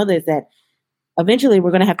people don't know this, that eventually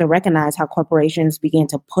we're going to have to recognize how corporations began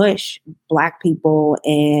to push Black people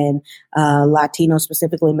and Latino,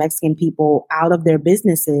 specifically Mexican people, out of their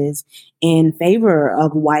businesses in favor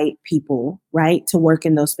of white people, right, to work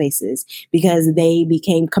in those spaces because they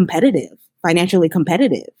became financially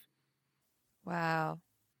competitive. Wow.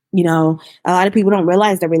 A lot of people don't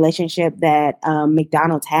realize the relationship that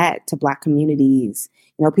McDonald's had to Black communities.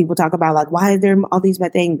 People talk about like, why is there all these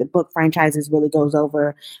bad things? The book Franchises really goes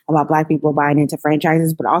over about Black people buying into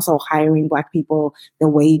franchises, but also hiring Black people, the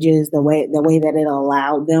wages, the way that it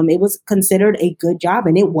allowed them. It was considered a good job,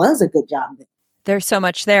 and it was a good job. There's so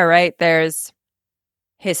much there, right? There's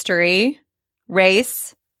history,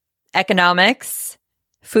 race, economics,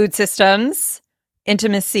 food systems,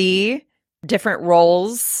 intimacy, different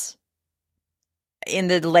roles in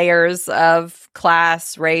the layers of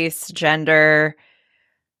class, race, gender,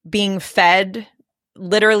 being fed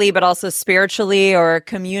literally, but also spiritually or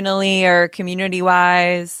communally or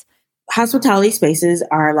community-wise. Hospitality spaces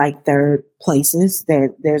are like third places.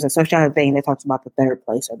 There's a sociology thing that talks about the third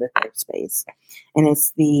place or the third space. And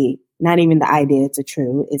it's not even the idea, it's a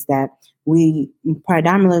true, is that we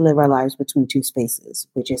predominantly live our lives between two spaces,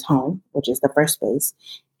 which is home, which is the first space,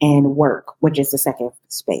 and work, which is the second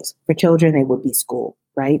space. For children, it would be school,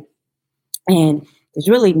 right? And there's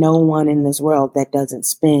really no one in this world that doesn't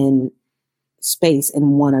spend space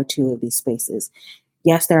in one or two of these spaces.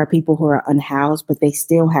 Yes, there are people who are unhoused, but they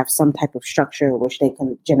still have some type of structure which they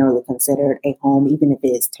can generally consider a home, even if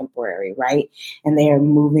it is temporary, right? And they are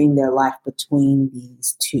moving their life between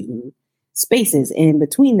these two spaces. And in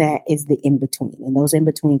between that is the in-between. And those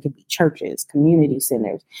in-between could be churches, community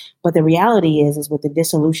centers. But the reality is with the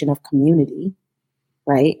dissolution of community,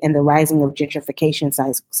 right, and the rising of gentrification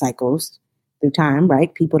cycles through time,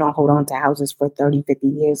 right? People don't hold on to houses for 30, 50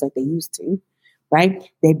 years like they used to, right?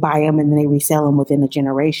 They buy them and then they resell them within a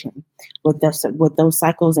generation. With those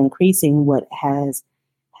cycles increasing, what has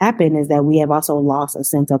happened is that we have also lost a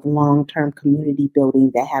sense of long-term community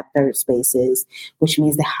building that have third spaces, which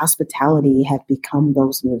means that hospitality have become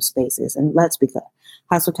those new spaces. And let's be clear,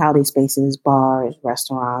 hospitality spaces, bars,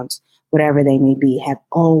 restaurants, whatever they may be, have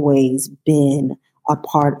always been a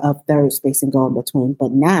part of third space and go in between.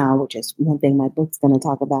 But now, which is one thing my book's going to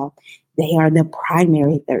talk about, they are the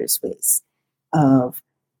primary third space of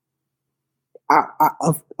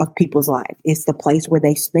of people's life. It's the place where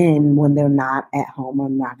they spend when they're not at home or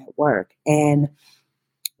not at work. And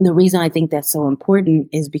the reason I think that's so important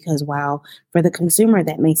is because while for the consumer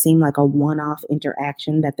that may seem like a one-off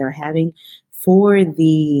interaction that they're having, for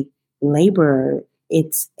the laborer,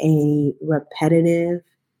 it's a repetitive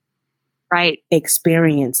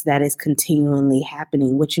experience that is continually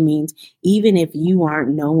happening, which means even if you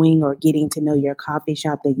aren't knowing or getting to know your coffee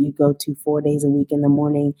shop that you go to 4 days a week in the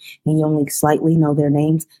morning and you only slightly know their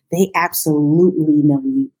names, they absolutely know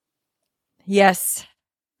you. Yes.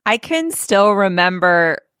 I can still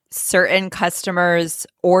remember certain customers'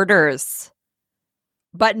 orders,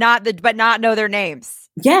 but not know their names.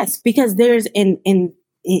 Yes, because there's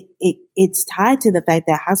it's tied to the fact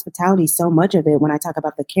that hospitality, so much of it, when I talk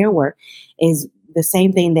about the care work, is the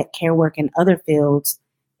same thing that care work in other fields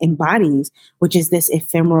embodies, which is this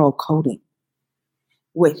ephemeral coding,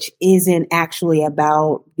 which isn't actually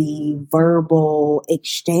about the verbal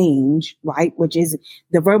exchange, right? Which is,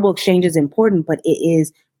 the verbal exchange is important, but it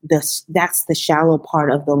is that's the shallow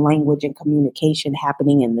part of the language and communication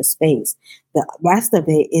happening in the space. The rest of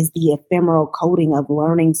it is the ephemeral coding of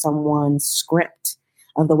learning someone's script,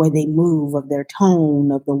 of the way they move, of their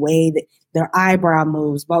tone, of the way that their eyebrow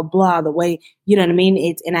moves, blah, blah, the way, you know what I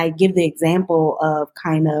mean? And I give the example of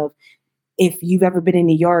kind of, if you've ever been in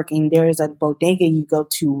New York and there's a bodega you go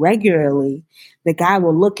to regularly, the guy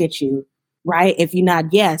will look at you, right? If you nod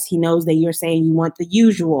yes, he knows that you're saying you want the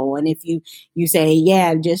usual. And if you say,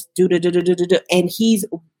 yeah, just do. And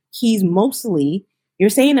he's mostly, you're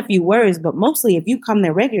saying a few words, but mostly if you come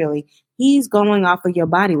there regularly, he's going off of your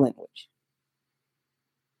body language,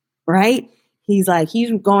 right? He's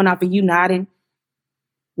going off of you nodding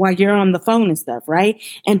while you're on the phone and stuff, right?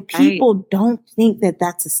 And people don't think that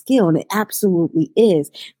that's a skill, and it absolutely is.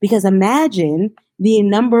 Because imagine the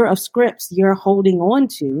number of scripts you're holding on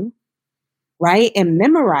to, right, and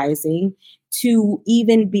memorizing to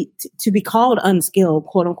even be called unskilled,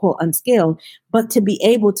 quote unquote unskilled, but to be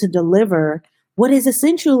able to deliver what is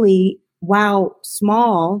essentially, while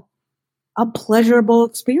small, a pleasurable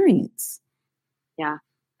experience. Yeah.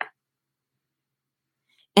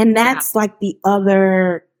 And that's like the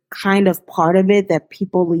other kind of part of it that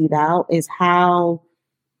people leave out, is how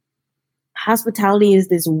hospitality is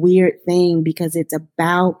this weird thing, because it's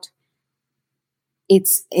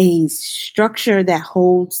a structure that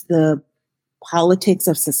holds the politics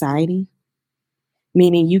of society,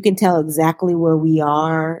 meaning you can tell exactly where we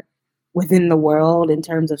are within the world in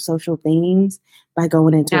terms of social things by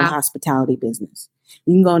going into a hospitality business.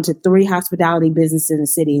 You can go into 3 hospitality businesses in the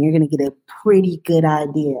city and you're going to get a pretty good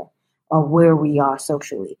idea of where we are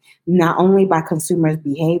socially, not only by consumers'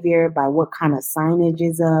 behavior, by what kind of signage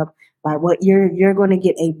is up, by what you're going to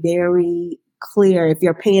get a very clear, if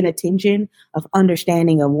you're paying attention, of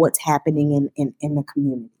understanding of what's happening in the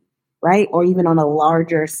community, right? Or even on a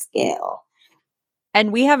larger scale.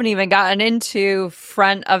 And we haven't even gotten into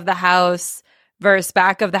front of the house versus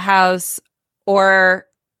back of the house. Or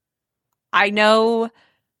I know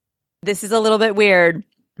this is a little bit weird,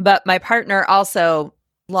 but my partner also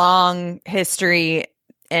long history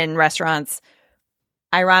in restaurants.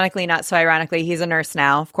 Ironically, not so ironically, he's a nurse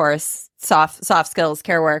now, of course, soft skills,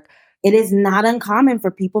 care work. It is not uncommon for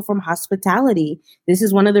people from hospitality. This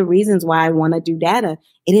is one of the reasons why I want to do data.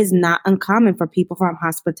 It is not uncommon for people from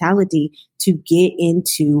hospitality to get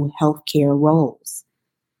into healthcare roles.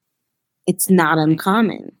 It's not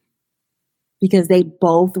uncommon because they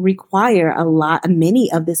both require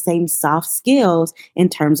many of the same soft skills in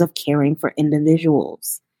terms of caring for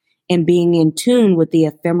individuals and being in tune with the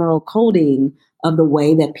ephemeral coding of the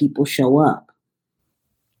way that people show up.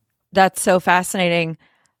 That's so fascinating.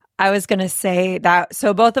 I was going to say that.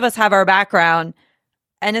 So both of us have our background,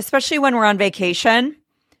 and especially when we're on vacation,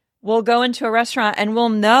 we'll go into a restaurant and we'll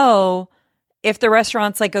know if the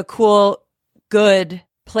restaurant's like a cool, good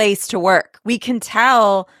place to work. We can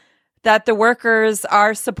tell that the workers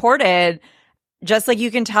are supported, just like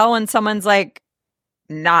you can tell when someone's like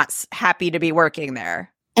not happy to be working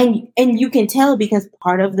there. And you can tell because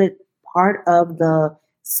part of the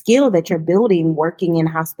skill that you're building working in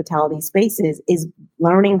hospitality spaces is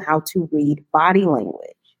learning how to read body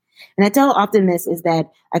language. And I tell often this is that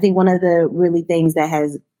I think one of the really things that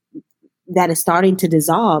is starting to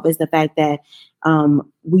dissolve is the fact that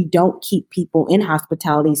we don't keep people in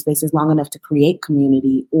hospitality spaces long enough to create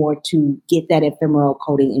community or to get that ephemeral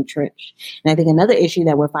coding entrenched. And I think another issue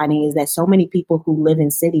that we're finding is that so many people who live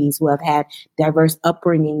in cities who have had diverse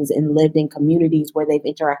upbringings and lived in communities where they've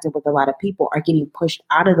interacted with a lot of people are getting pushed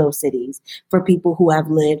out of those cities for people who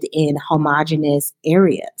have lived in homogenous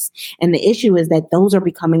areas. And the issue is that those are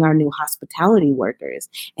becoming our new hospitality workers.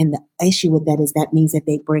 And the issue with that is that means that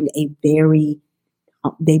they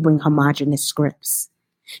bring homogenous scripts.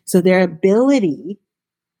 So their ability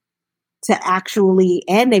to actually,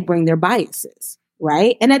 and they bring their biases,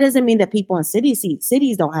 right? And that doesn't mean that people in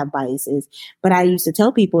cities don't have biases, but I used to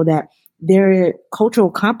tell people that their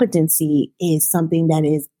cultural competency is something that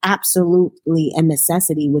is absolutely a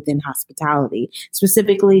necessity within hospitality,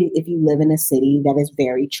 specifically if you live in a city that is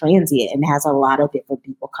very transient and has a lot of different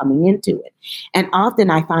people coming into it. And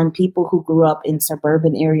often I find people who grew up in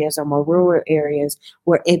suburban areas or more rural areas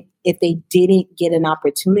where if they didn't get an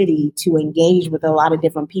opportunity to engage with a lot of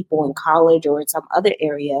different people in college or in some other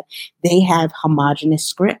area, they have homogenous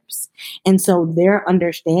scripts. And so their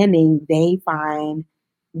understanding,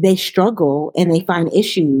 they struggle and they find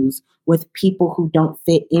issues with people who don't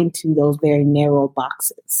fit into those very narrow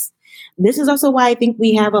boxes. This is also why I think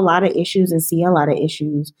we have a lot of issues and see a lot of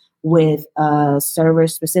issues with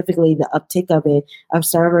servers, specifically the uptick of it, of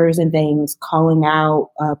servers and things calling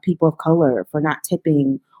out people of color for not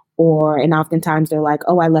tipping. And oftentimes they're like,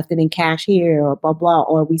 oh, I left it in cash here or blah, blah.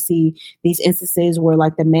 Or we see these instances where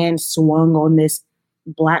like the man swung on this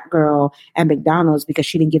Black girl at McDonald's because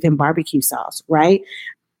she didn't give him barbecue sauce, right?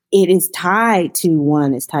 It is tied to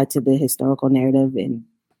the historical narrative in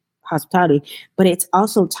hospitality, but it's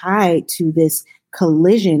also tied to this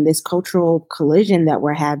cultural collision that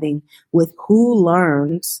we're having with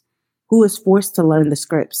who is forced to learn the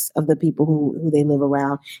scripts of the people who they live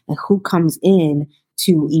around and who comes in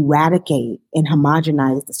to eradicate and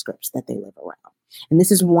homogenize the scripts that they live around. And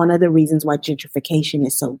this is one of the reasons why gentrification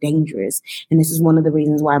is so dangerous. And this is one of the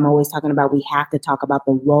reasons why I'm always talking about we have to talk about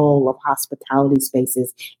the role of hospitality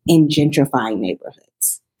spaces in gentrifying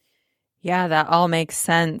neighborhoods. Yeah, that all makes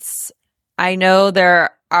sense. I know there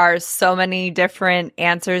are so many different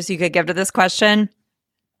answers you could give to this question,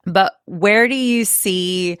 but where do you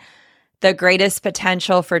see the greatest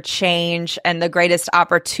potential for change and the greatest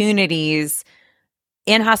opportunities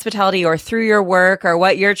in hospitality or through your work or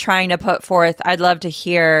what you're trying to put forth? I'd love to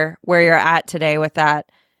hear where you're at today with that.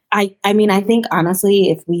 I mean, I think honestly,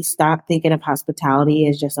 if we stop thinking of hospitality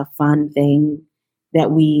as just a fun thing that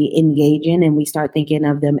we engage in and we start thinking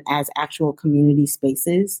of them as actual community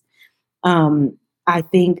spaces, I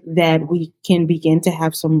think that we can begin to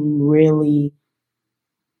have some really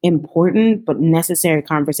important but necessary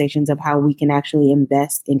conversations of how we can actually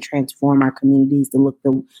invest and transform our communities to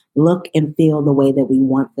look and feel the way that we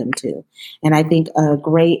want them to. And I think a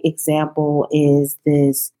great example is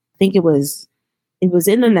this. I think it was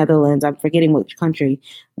in the Netherlands. I'm forgetting which country.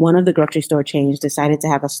 One of the grocery store chains decided to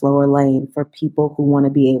have a slower lane for people who want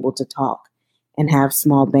to be able to talk and have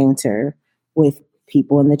small banter with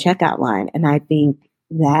people in the checkout line. And I think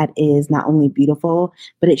that is not only beautiful,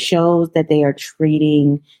 but it shows that they are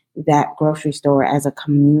treating that grocery store as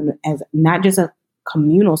as not just a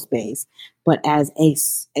communal space, but as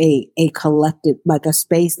a collective, like a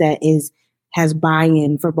space that has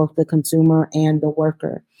buy-in for both the consumer and the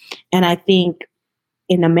worker. And I think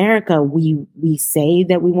in America, we say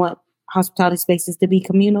that we want hospitality spaces to be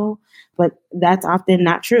communal, but that's often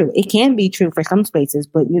not true. It can be true for some spaces,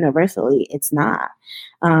 but universally it's not.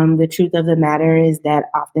 The truth of the matter is that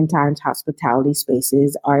oftentimes hospitality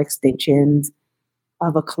spaces are extensions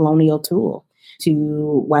of a colonial tool,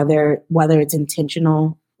 to whether it's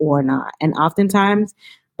intentional or not. And oftentimes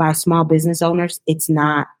by small business owners, it's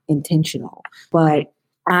not intentional. But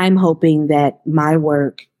I'm hoping that my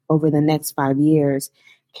work over the next 5 years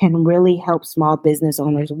can really help small business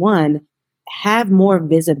owners, one, have more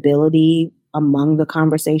visibility among the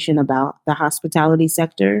conversation about the hospitality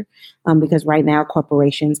sector, because right now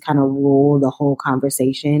corporations kind of rule the whole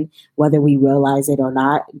conversation, whether we realize it or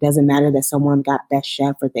not. It doesn't matter that someone got best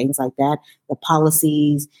chef or things like that. The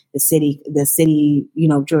policies, the city,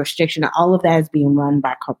 jurisdiction, all of that is being run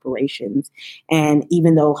by corporations. And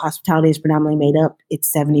even though hospitality is predominantly made up,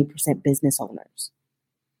 it's 70% business owners.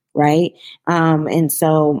 Right. And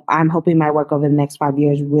so I'm hoping my work over the next 5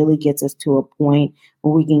 years really gets us to a point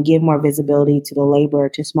where we can give more visibility to the labor,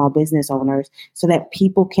 to small business owners, so that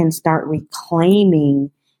people can start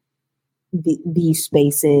reclaiming these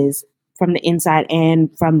spaces from the inside and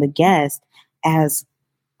from the guest as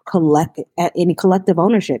collective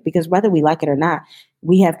ownership. Because whether we like it or not,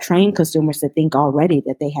 we have trained consumers to think already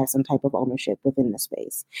that they have some type of ownership within the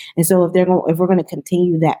space. And so if we're going to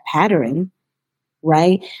continue that pattern,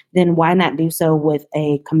 right, then why not do so with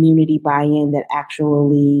a community buy-in that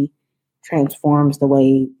actually transforms the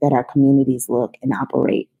way that our communities look and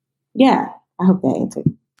operate? Yeah, I hope that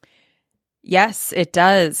answered. Yes, it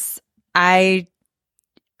does. I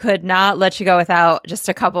could not let you go without just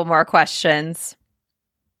a couple more questions.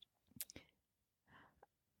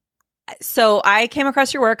 So I came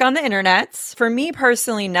across your work on the internet. For me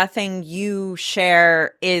personally, nothing you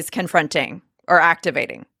share is confronting or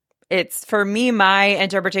activating. It's, for me, my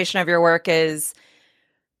interpretation of your work is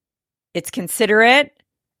it's considerate.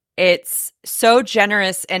 It's so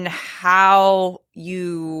generous in how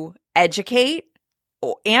you educate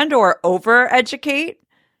and or over educate.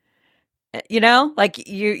 You know, like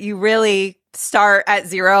you really start at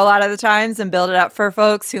zero a lot of the times and build it up for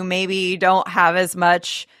folks who maybe don't have as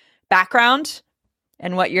much background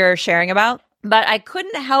in what you're sharing about. But I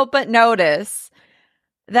couldn't help but notice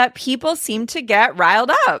that people seem to get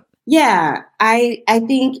riled up. Yeah, I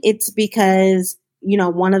think it's because, you know,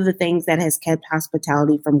 one of the things that has kept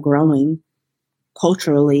hospitality from growing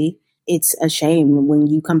culturally, it's a shame when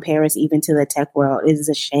you compare us even to the tech world. It is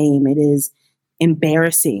a shame. It is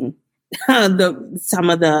embarrassing. Some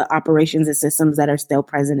of the operations and systems that are still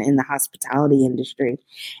present in the hospitality industry.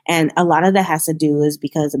 And a lot of that has to do is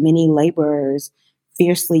because many laborers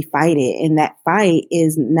fiercely fight it. And that fight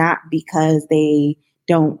is not because they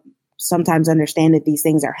don't sometimes understand that these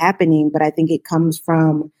things are happening, but I think it comes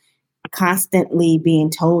from constantly being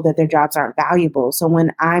told that their jobs aren't valuable. So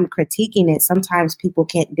when I'm critiquing it, sometimes people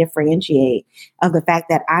can't differentiate of the fact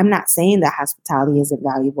that I'm not saying that hospitality isn't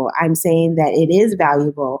valuable. I'm saying that it is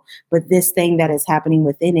valuable, but this thing that is happening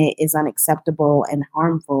within it is unacceptable and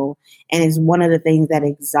harmful, and is one of the things that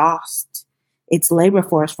exhausts its labor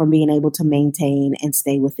force from being able to maintain and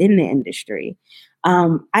stay within the industry.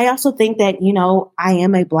 I also think that, you know, I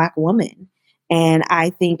am a Black woman, and I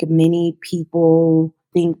think many people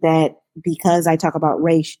think that because I talk about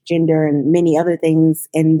race, gender, and many other things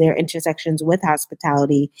and their intersections with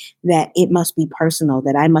hospitality, that it must be personal,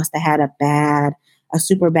 that I must have had a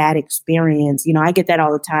super bad experience. You know, I get that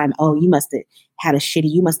all the time. Oh, you must have had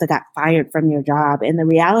you must have got fired from your job. And the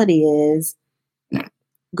reality is,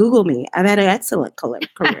 Google me. I've had an excellent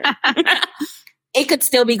career. It could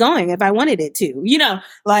still be going if I wanted it to, you know,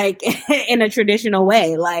 like in a traditional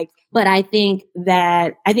way. Like, but I think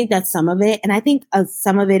that's some of it. And I think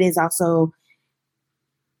some of it is also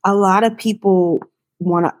a lot of people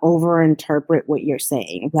want to overinterpret what you're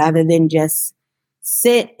saying rather than just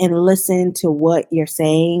sit and listen to what you're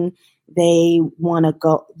saying. They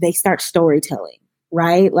start storytelling,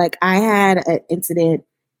 right? Like I had an incident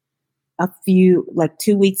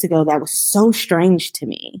 2 weeks ago that was so strange to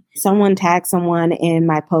me. Someone tagged someone in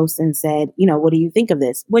my post and said, you know, what do you think of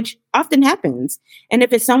this? Which often happens. And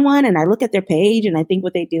if it's someone and I look at their page and I think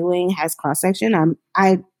what they're doing has cross-section,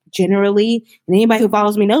 I generally, and anybody who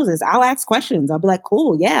follows me knows this, I'll ask questions. I'll be like,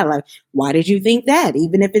 cool, yeah, like, why did you think that?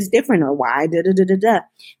 Even if it's different, or why, da-da-da-da-da.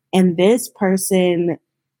 And this person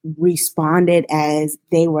responded as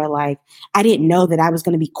they were like, I didn't know that I was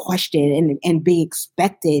going to be questioned and be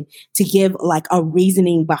expected to give like a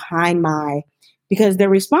reasoning behind because their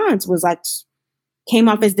response was like, came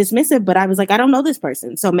off as dismissive, but I was like, I don't know this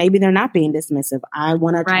person. So maybe they're not being dismissive. I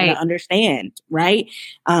want to try to understand, right?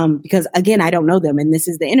 Because again, I don't know them and this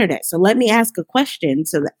is the internet. So let me ask a question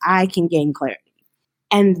so that I can gain clarity.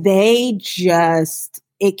 And they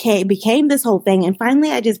became this whole thing. And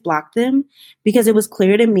finally, I just blocked them because it was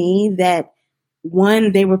clear to me that,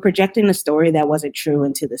 one, they were projecting a story that wasn't true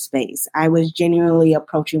into the space. I was genuinely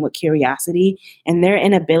approaching with curiosity, and their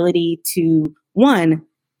inability to, one,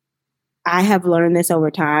 I have learned this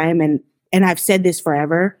over time, and I've said this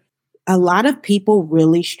forever. A lot of people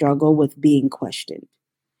really struggle with being questioned.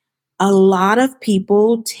 A lot of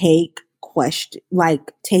people take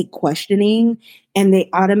questioning and they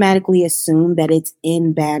automatically assume that it's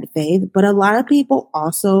in bad faith. But a lot of people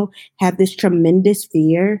also have this tremendous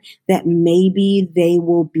fear that maybe they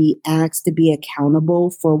will be asked to be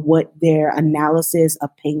accountable for what their analysis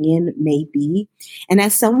opinion may be. And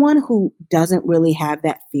as someone who doesn't really have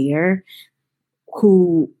that fear,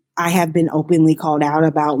 who I have been openly called out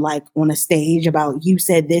about, like on a stage, about you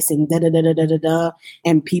said this and da da da da da da da,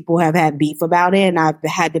 and people have had beef about it, and I've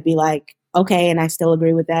had to be like, okay, and I still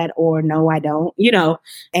agree with that, or no, I don't, you know,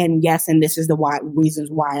 and yes, and this is the reasons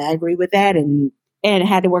why I agree with that, and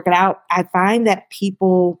had to work it out. I find that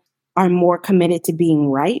people are more committed to being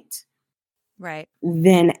right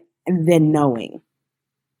than knowing.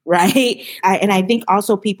 right? And I think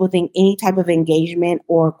also people think any type of engagement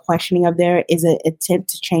or questioning of there is an attempt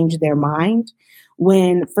to change their mind.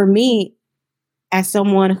 When for me, as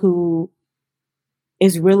someone who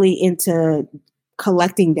is really into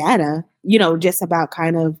collecting data, just about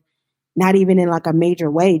kind of not even in like a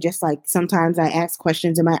major way, just like sometimes I ask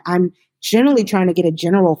questions and I'm generally trying to get a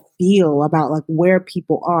general feel about like where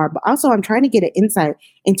people are, but also I'm trying to get an insight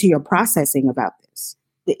into your processing about this.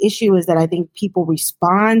 The issue is that I think people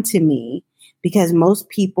respond to me because most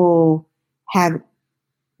people have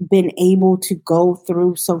been able to go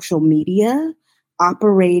through social media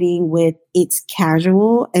operating with it's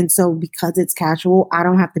casual. And so because it's casual, I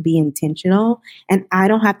don't have to be intentional, and I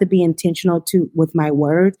don't have to be intentional with my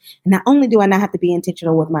words. And not only do I not have to be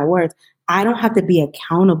intentional with my words, I don't have to be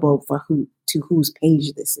accountable for whose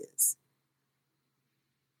page this is.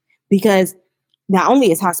 Because not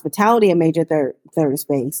only is hospitality a major third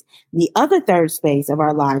space, the other third space of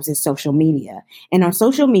our lives is social media. And on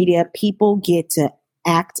social media, people get to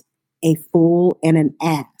act a fool and an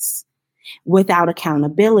ass without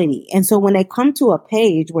accountability. And so when they come to a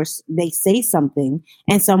page where they say something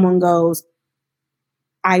and someone goes,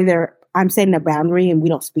 either I'm setting a boundary and we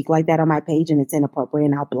don't speak like that on my page and it's inappropriate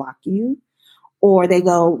and I'll block you, or they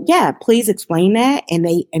go, yeah, please explain that. And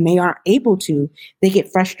they aren't able to, they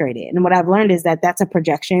get frustrated. And what I've learned is that that's a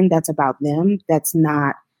projection. That's about them. That's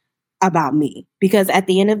not about me. Because at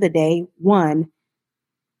the end of the day, one,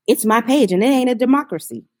 it's my page and it ain't a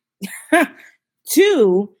democracy.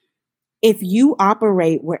 Two, if you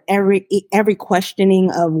operate where every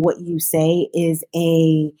questioning of what you say is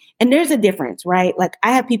and there's a difference, right? Like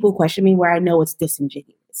I have people question me where I know it's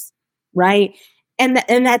disingenuous, right? And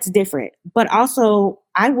that's different. But also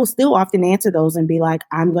I will still often answer those and be like,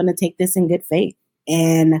 I'm going to take this in good faith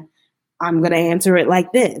and I'm going to answer it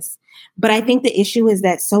like this. But I think the issue is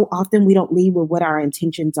that so often we don't lead with what our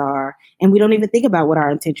intentions are, and we don't even think about what our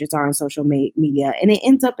intentions are on social media. And it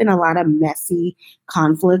ends up in a lot of messy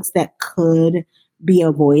conflicts that could be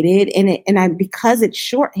avoided. And because it's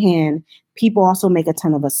shorthand, people also make a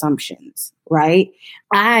ton of assumptions, right?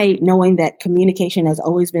 Knowing that communication has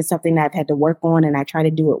always been something that I've had to work on and I try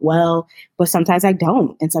to do it well, but sometimes I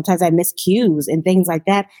don't. And sometimes I miss cues and things like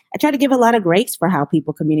that. I try to give a lot of grace for how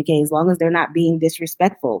people communicate as long as they're not being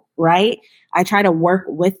disrespectful, right? I try to work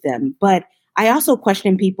with them, but I also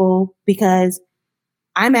question people because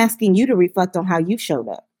I'm asking you to reflect on how you showed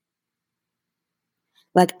up.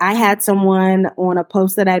 Like I had someone on a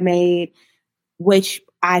post that I made, which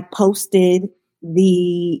I posted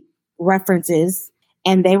the references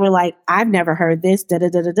and they were like, I've never heard this, da, da,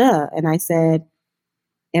 da, da, da. And I said,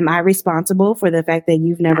 am I responsible for the fact that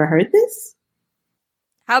you've never heard this?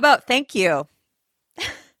 How about thank you?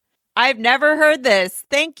 I've never heard this.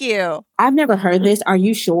 Thank you. I've never heard this. Are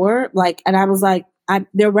you sure? Like, and I was like,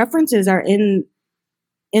 their references are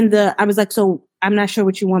I was like, so I'm not sure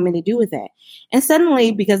what you want me to do with that. And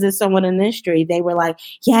suddenly, because there's someone in the industry, they were like,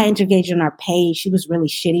 yeah, I engaged on our page. She was really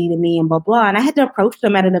shitty to me and blah, blah. And I had to approach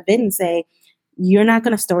them at an event and say, you're not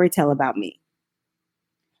going to storytell about me.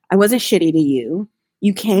 I wasn't shitty to you.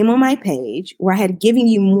 You came on my page where I had given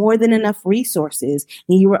you more than enough resources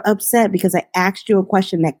and you were upset because I asked you a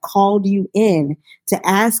question that called you in to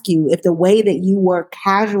ask you if the way that you were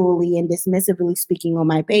casually and dismissively speaking on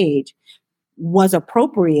my page was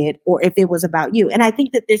appropriate or if it was about you. And I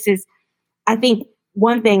think that I think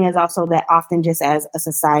one thing is also that often just as a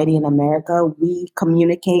society in America, we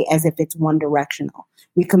communicate as if it's one directional.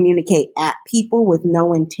 We communicate at people with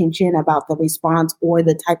no intention about the response or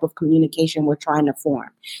the type of communication we're trying to form.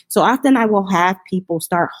 So often I will have people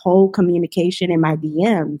start whole communication in my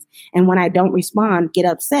DMs. And when I don't respond, get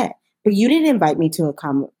upset. But you didn't invite me to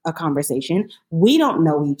a conversation. We don't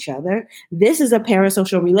know each other. This is a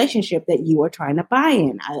parasocial relationship that you are trying to buy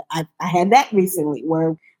in. I had that recently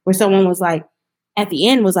where someone was like, at the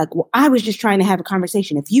end was like, well, I was just trying to have a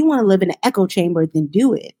conversation. If you want to live in an echo chamber, then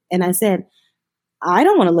do it. And I said, I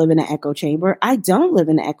don't want to live in an echo chamber. I don't live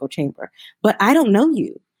in an echo chamber, but I don't know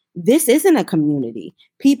you. This isn't a community.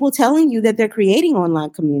 People telling you that they're creating online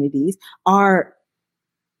communities are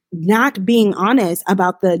not being honest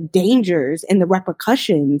about the dangers and the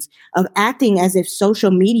repercussions of acting as if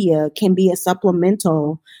social media can be a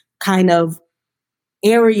supplemental kind of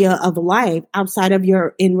area of life outside of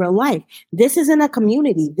your in real life. This isn't a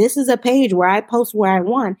community. This is a page where I post where I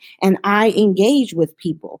want and I engage with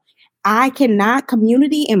people.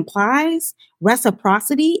 Community implies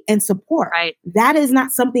reciprocity and support. Right. That is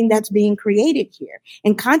not something that's being created here.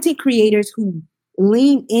 And content creators who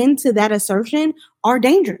lean into that assertion are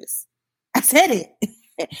dangerous. I said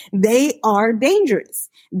it. They are dangerous.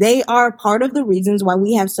 They are part of the reasons why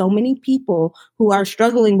we have so many people who are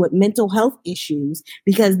struggling with mental health issues,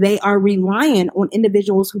 because they are relying on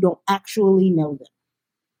individuals who don't actually know them.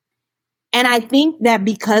 And I think that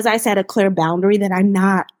because I set a clear boundary that I'm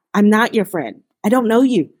not your friend. I don't know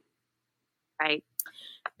you. Right.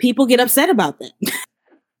 People get upset about that.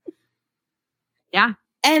 Yeah.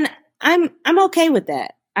 And I'm okay with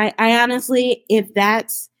that. I honestly, if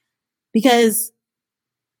that's because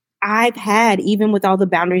I've had, even with all the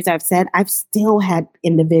boundaries I've set, I've still had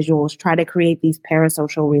individuals try to create these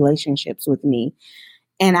parasocial relationships with me.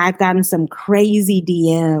 And I've gotten some crazy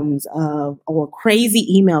DMs or crazy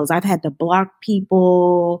emails. I've had to block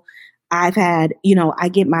people. I've had, I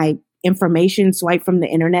get my information swiped from the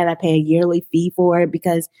internet. I pay a yearly fee for it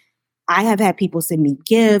because I have had people send me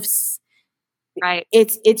gifts. Right.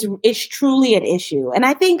 It's truly an issue. And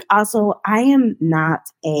I think also I am not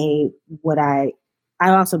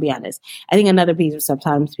I'll also be honest. I think another piece of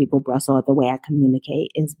sometimes people bristle at the way I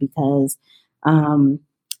communicate is because I'm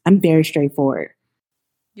very straightforward.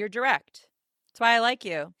 You're direct. That's why I like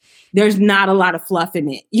you. There's not a lot of fluff in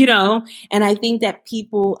it, And I think that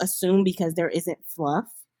people assume because there isn't fluff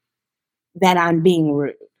that I'm being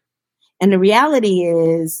rude. And the reality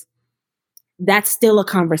is that's still a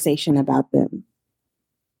conversation about them.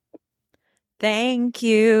 Thank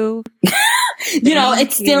you.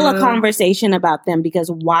 It's still a conversation about them, because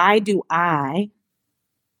why do I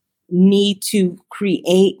need to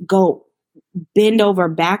go bend over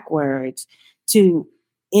backwards to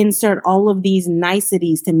insert all of these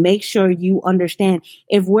niceties to make sure you understand?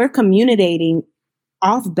 If we're communicating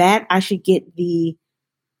off bat, I should get the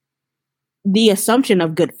assumption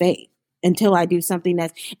of good faith until I do something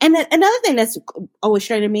that's, and another thing that's always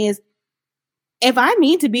straight to me is, if I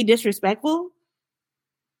mean to be disrespectful,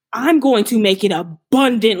 I'm going to make it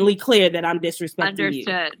abundantly clear that I'm disrespecting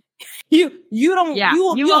Understood. you. You don't. Yeah,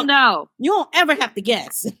 you will know. You don't ever have to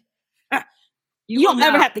guess. You don't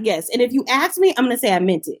ever have to guess. And if you ask me, I'm going to say I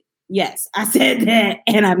meant it. Yes, I said that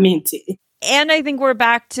and I meant it. And I think we're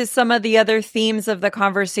back to some of the other themes of the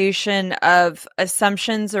conversation of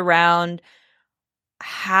assumptions around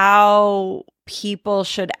how people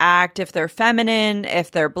should act if they're feminine,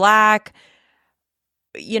 if they're Black,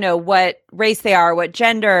 what race they are, what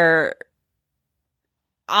gender,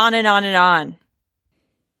 on and on and on.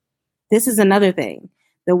 This is another thing.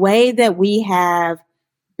 The way that we have,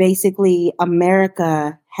 basically,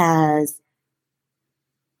 America has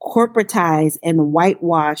corporatized and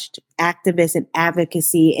whitewashed activists and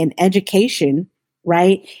advocacy and education,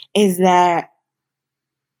 right, is that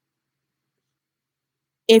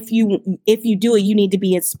if you do it, you need to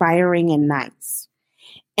be inspiring and nice.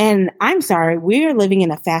 And I'm sorry, we're living in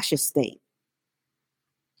a fascist state.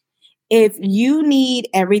 If you need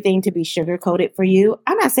everything to be sugar-coated for you,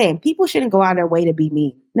 I'm not saying people shouldn't go out of their way to be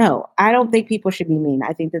mean. No, I don't think people should be mean.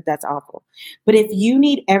 I think that that's awful. But if you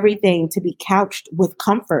need everything to be couched with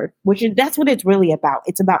comfort, that's what it's really about.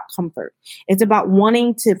 It's about comfort. It's about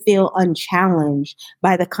wanting to feel unchallenged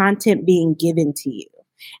by the content being given to you.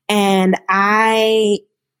 And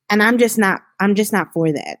I'm just not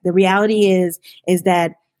for that. The reality is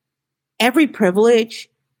that every privilege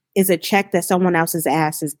is a check that someone else's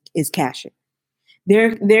ass is cashing.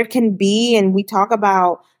 There can be, and we talk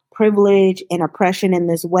about privilege and oppression in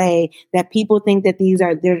this way, that people think that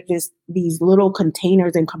they're just these little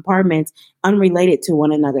containers and compartments unrelated to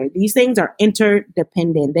one another. These things are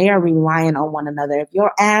interdependent. They are relying on one another. If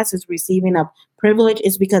your ass is receiving a privilege,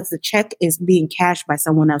 it's because the check is being cashed by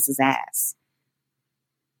someone else's ass.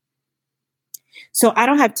 So I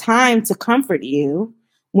don't have time to comfort you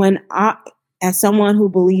when as someone who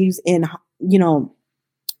believes in,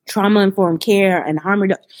 trauma-informed care and harm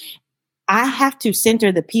reduction, I have to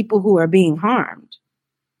center the people who are being harmed,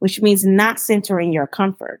 which means not centering your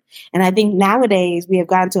comfort. And I think nowadays we have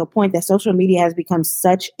gotten to a point that social media has become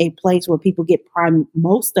such a place where people get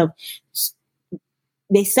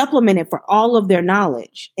they supplement it for all of their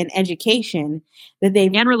knowledge and education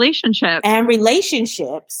and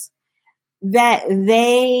relationships that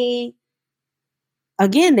they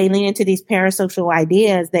lean into these parasocial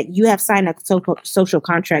ideas that you have signed a social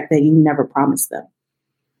contract that you never promised them.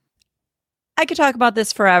 I could talk about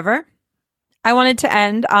this forever. I wanted to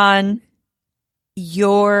end on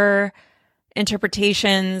your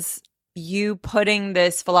interpretations, you putting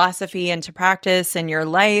this philosophy into practice in your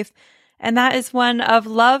life, and that is one of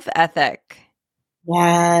love ethic.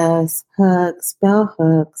 Yes, Hooks, Bell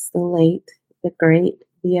Hooks, the late, the great,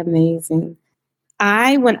 the amazing.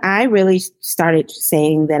 When I really started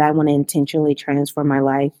saying that I want to intentionally transform my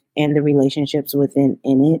life and the relationships within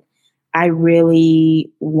it, I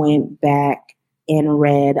really went back and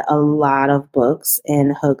read a lot of books.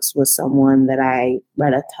 And Hooks was someone that I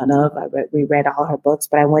read a ton of. We read all her books,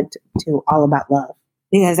 but I went to All About Love.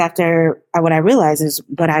 Because what I realized is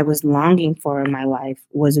what I was longing for in my life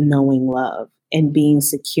was knowing love and being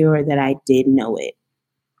secure that I did know it.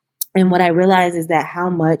 And what I realized is that how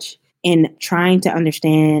much in trying to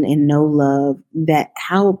understand and know love, that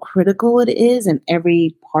how critical it is in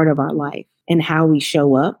every part of our life and how we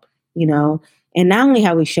show up, and not only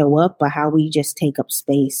how we show up, but how we just take up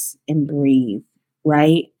space and breathe.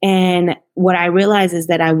 Right. And what I realized is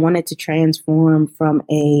that I wanted to transform from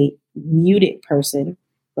a muted person,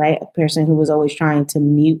 right? A person who was always trying to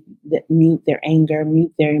mute their anger,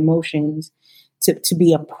 mute their emotions to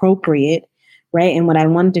be appropriate. Right. And what I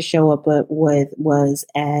wanted to show up with was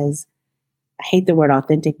as, I hate the word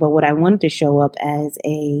authentic, but what I wanted to show up as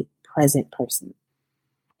a present person.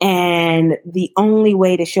 And the only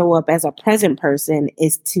way to show up as a present person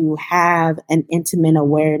is to have an intimate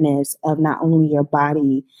awareness of not only your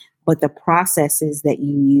body, but the processes that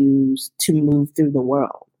you use to move through the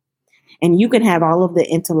world. And you can have all of the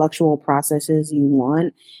intellectual processes you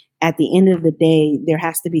want. At the end of the day, there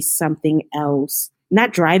has to be something else,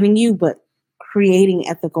 not driving you, but creating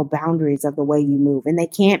ethical boundaries of the way you move. And they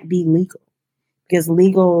can't be legal, because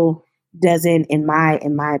legal doesn't, in my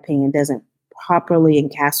opinion, doesn't properly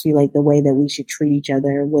encapsulate the way that we should treat each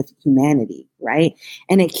other with humanity, right?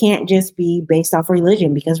 And it can't just be based off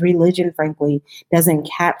religion, because religion, frankly, doesn't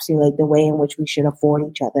encapsulate the way in which we should afford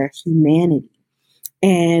each other humanity.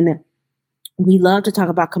 And we love to talk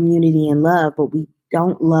about community and love, but we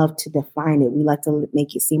don't love to define it. We like to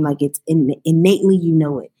make it seem like it's innately, you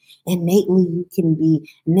know it. Innately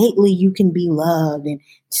you can be loved, and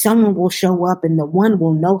someone will show up and the one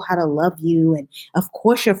will know how to love you. And of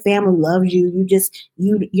course your family loves you.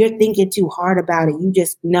 You're thinking too hard about it. You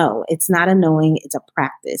just know it's not a knowing. It's a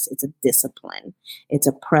practice. It's a discipline. It's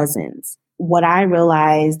a presence. What I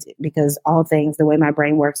realized, because all things, the way my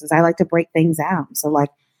brain works, is I like to break things out. So like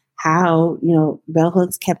how, Bell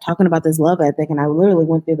Hooks kept talking about this love ethic, and I literally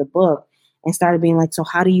went through the book and started being like, so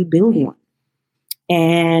how do you build one?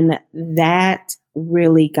 And that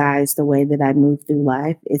really guides the way that I move through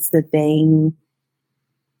life. It's the thing.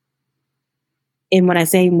 And when I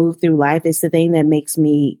say move through life, it's the thing that makes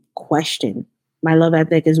me question. My love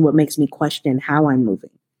ethic is what makes me question how I'm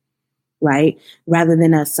moving, right? Rather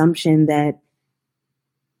than an assumption that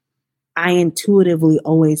I intuitively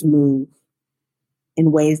always move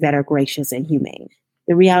in ways that are gracious and humane.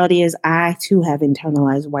 The reality is I too have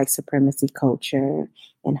internalized white supremacy culture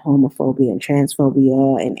and homophobia and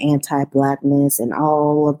transphobia and anti-Blackness and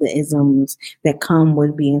all of the isms that come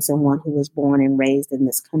with being someone who was born and raised in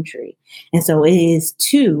this country. And so it is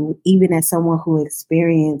too, even as someone who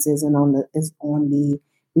experiences and is on the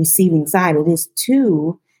receiving side, it is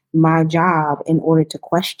too my job in order to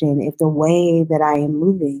question if the way that I am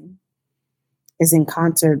moving is in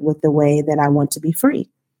concert with the way that I want to be free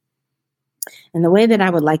and the way that I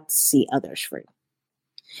would like to see others free.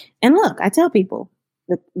 And look, I tell people,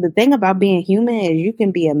 the thing about being human is you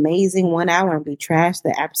can be amazing 1 hour and be trash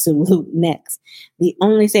the absolute next. The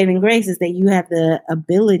only saving grace is that you have the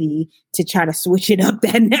ability to try to switch it up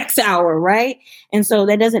that next hour, right? And so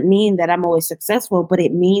that doesn't mean that I'm always successful, but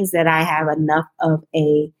it means that I have enough of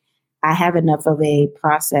a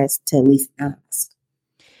process to at least ask.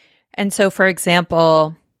 And so, for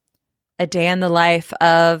example, a day in the life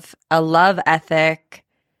of a love ethic,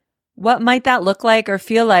 what might that look like or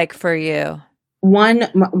feel like for you? One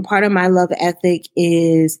part of my love ethic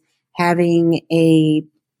is having a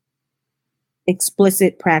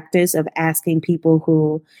explicit practice of asking people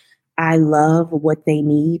who I love what they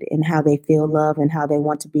need and how they feel love and how they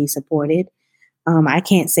want to be supported. I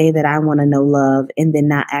can't say that I want to know love and then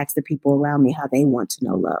not ask the people around me how they want to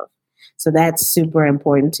know love. So that's super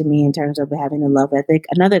important to me in terms of having a love ethic.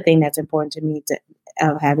 Another thing that's important to me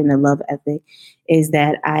of having a love ethic is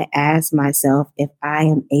that I ask myself if I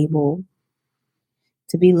am able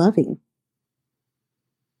to be loving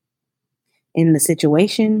in the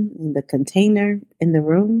situation, in the container, in the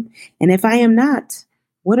room. And if I am not,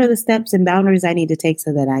 what are the steps and boundaries I need to take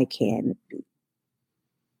so that I can be?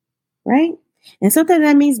 Right? And sometimes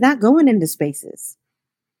that means not going into spaces,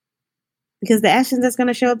 because the actions that's going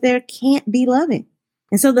to show up there can't be loving.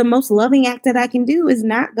 And so the most loving act that I can do is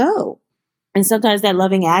not go. And sometimes that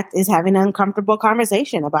loving act is having an uncomfortable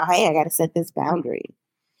conversation about, hey, I got to set this boundary.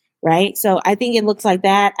 Right? So I think it looks like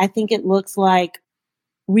that. I think it looks like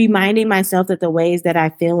reminding myself that the ways that I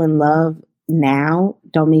feel in love now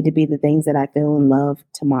don't need to be the things that I feel in love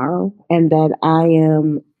tomorrow. And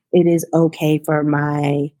that it is okay for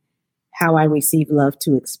how I receive love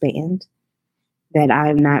to expand. That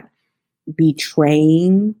I'm not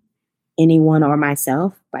betraying anyone or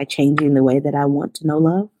myself by changing the way that I want to know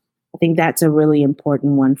love. I think that's a really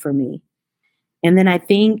important one for me. And then I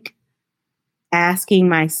think asking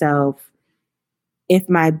myself if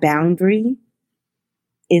my boundary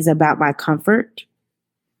is about my comfort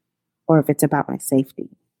or if it's about my safety.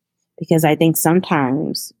 Because I think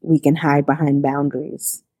sometimes we can hide behind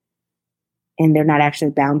boundaries and they're not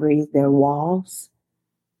actually boundaries, they're walls,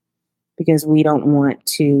 because we don't want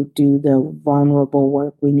to do the vulnerable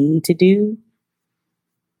work we need to do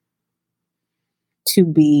to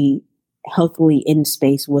be healthily in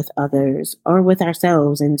space with others or with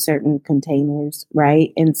ourselves in certain containers,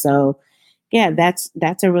 right? And so, yeah, that's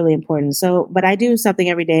a really important. So, but I do something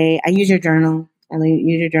every day. I use your journal. I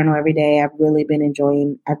use your journal every day. I've really been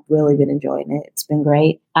enjoying it. It's been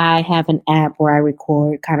great. I have an app where I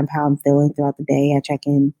record kind of how I'm feeling throughout the day. I check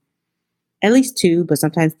in at least 2, but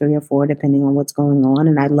sometimes 3 or 4, depending on what's going on.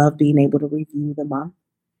 And I love being able to review the month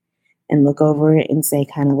and look over it and say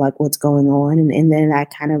kind of like what's going on. And then I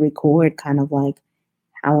kind of record kind of like,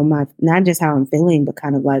 how am I, not just how I'm feeling, but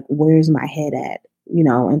kind of like, where's my head at,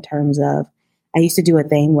 in terms of, I used to do a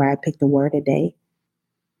thing where I picked a word a day.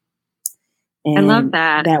 And I love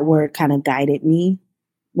that. That word kind of guided me.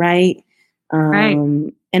 Right. Right.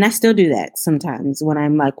 And I still do that sometimes when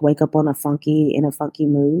I'm like, wake up in a funky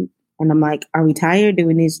mood. And I'm like, are we tired? Do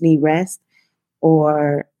we just need rest?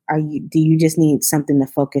 Or do you just need something to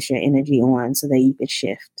focus your energy on so that you can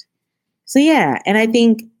shift? So yeah. And I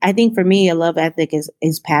think for me, a love ethic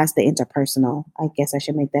is past the interpersonal. I guess I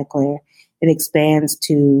should make that clear. It expands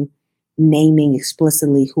to naming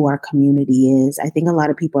explicitly who our community is. I think a lot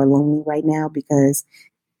of people are lonely right now because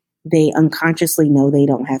they unconsciously know they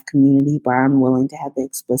don't have community, but are unwilling to have the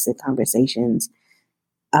explicit conversations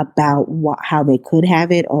about how they could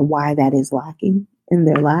have it or why that is lacking in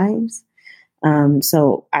their lives.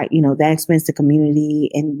 So that expands to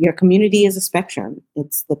community, and your community is a spectrum.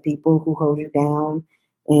 It's the people who hold you down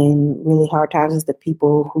in really hard times. It's the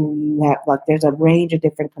people who you have, like, there's a range of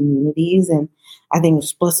different communities. And I think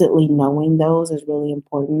explicitly knowing those is really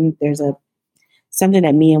important. There's something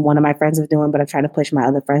that me and one of my friends are doing, but I try to push my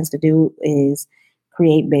other friends to do, is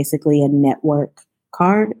create basically a network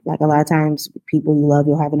card. Like, a lot of times people you love,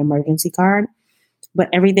 you'll have an emergency card. But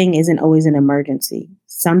everything isn't always an emergency.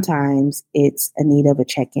 Sometimes it's a need of a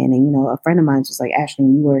check-in. And, a friend of mine was like,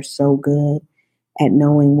 Ashtin, you are so good at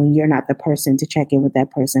knowing when you're not the person to check in with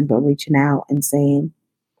that person, but reaching out and saying,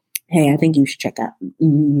 hey, I think you should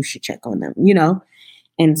you should check on them,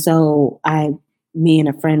 And so me and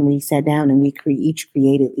a friend, we sat down and we each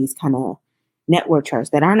created these kind of network charts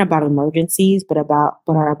that aren't about emergencies, but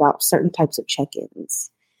are about certain types of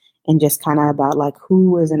check-ins. And just kind of about like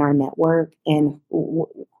who is in our network and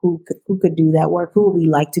who could do that work, who would we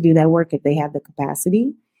like to do that work if they have the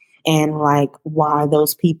capacity, and like why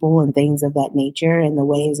those people and things of that nature, and the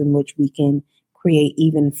ways in which we can create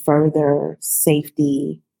even further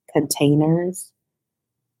safety containers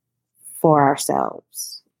for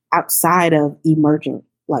ourselves outside of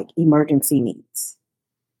emergency needs.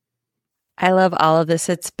 I love all of this.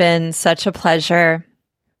 It's been such a pleasure.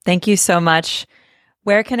 Thank you so much.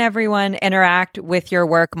 Where can everyone interact with your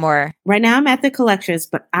work more? Right now I'm at the Collectress,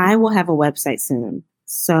 but I will have a website soon.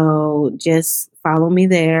 So just follow me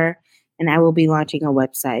there and I will be launching a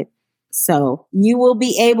website. So you will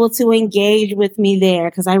be able to engage with me there,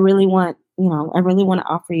 because I really want to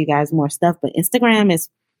offer you guys more stuff. But Instagram is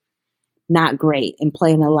not great and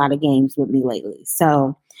playing a lot of games with me lately.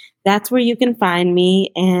 So that's where you can find me.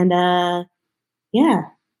 And yeah.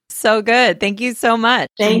 So good. Thank you so much.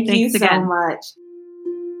 Thank you so much.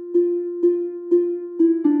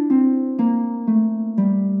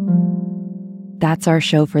 That's our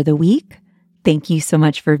show for the week. Thank you so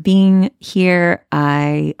much for being here.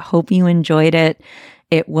 I hope you enjoyed it.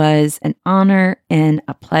 It was an honor and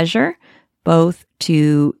a pleasure both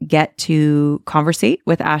to get to conversate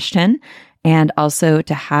with Ashtin and also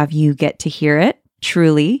to have you get to hear it.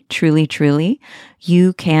 Truly, truly, truly.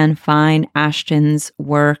 You can find Ashtin's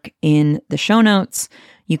work in the show notes.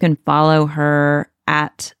 You can follow her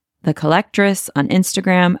at The Collectress on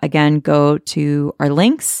Instagram. Again, go to our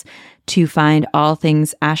links to find all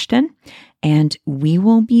things Ashtin, and we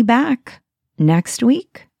will be back next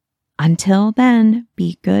week. Until then,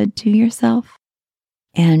 be good to yourself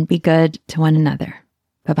and be good to one another.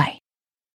 Bye-bye.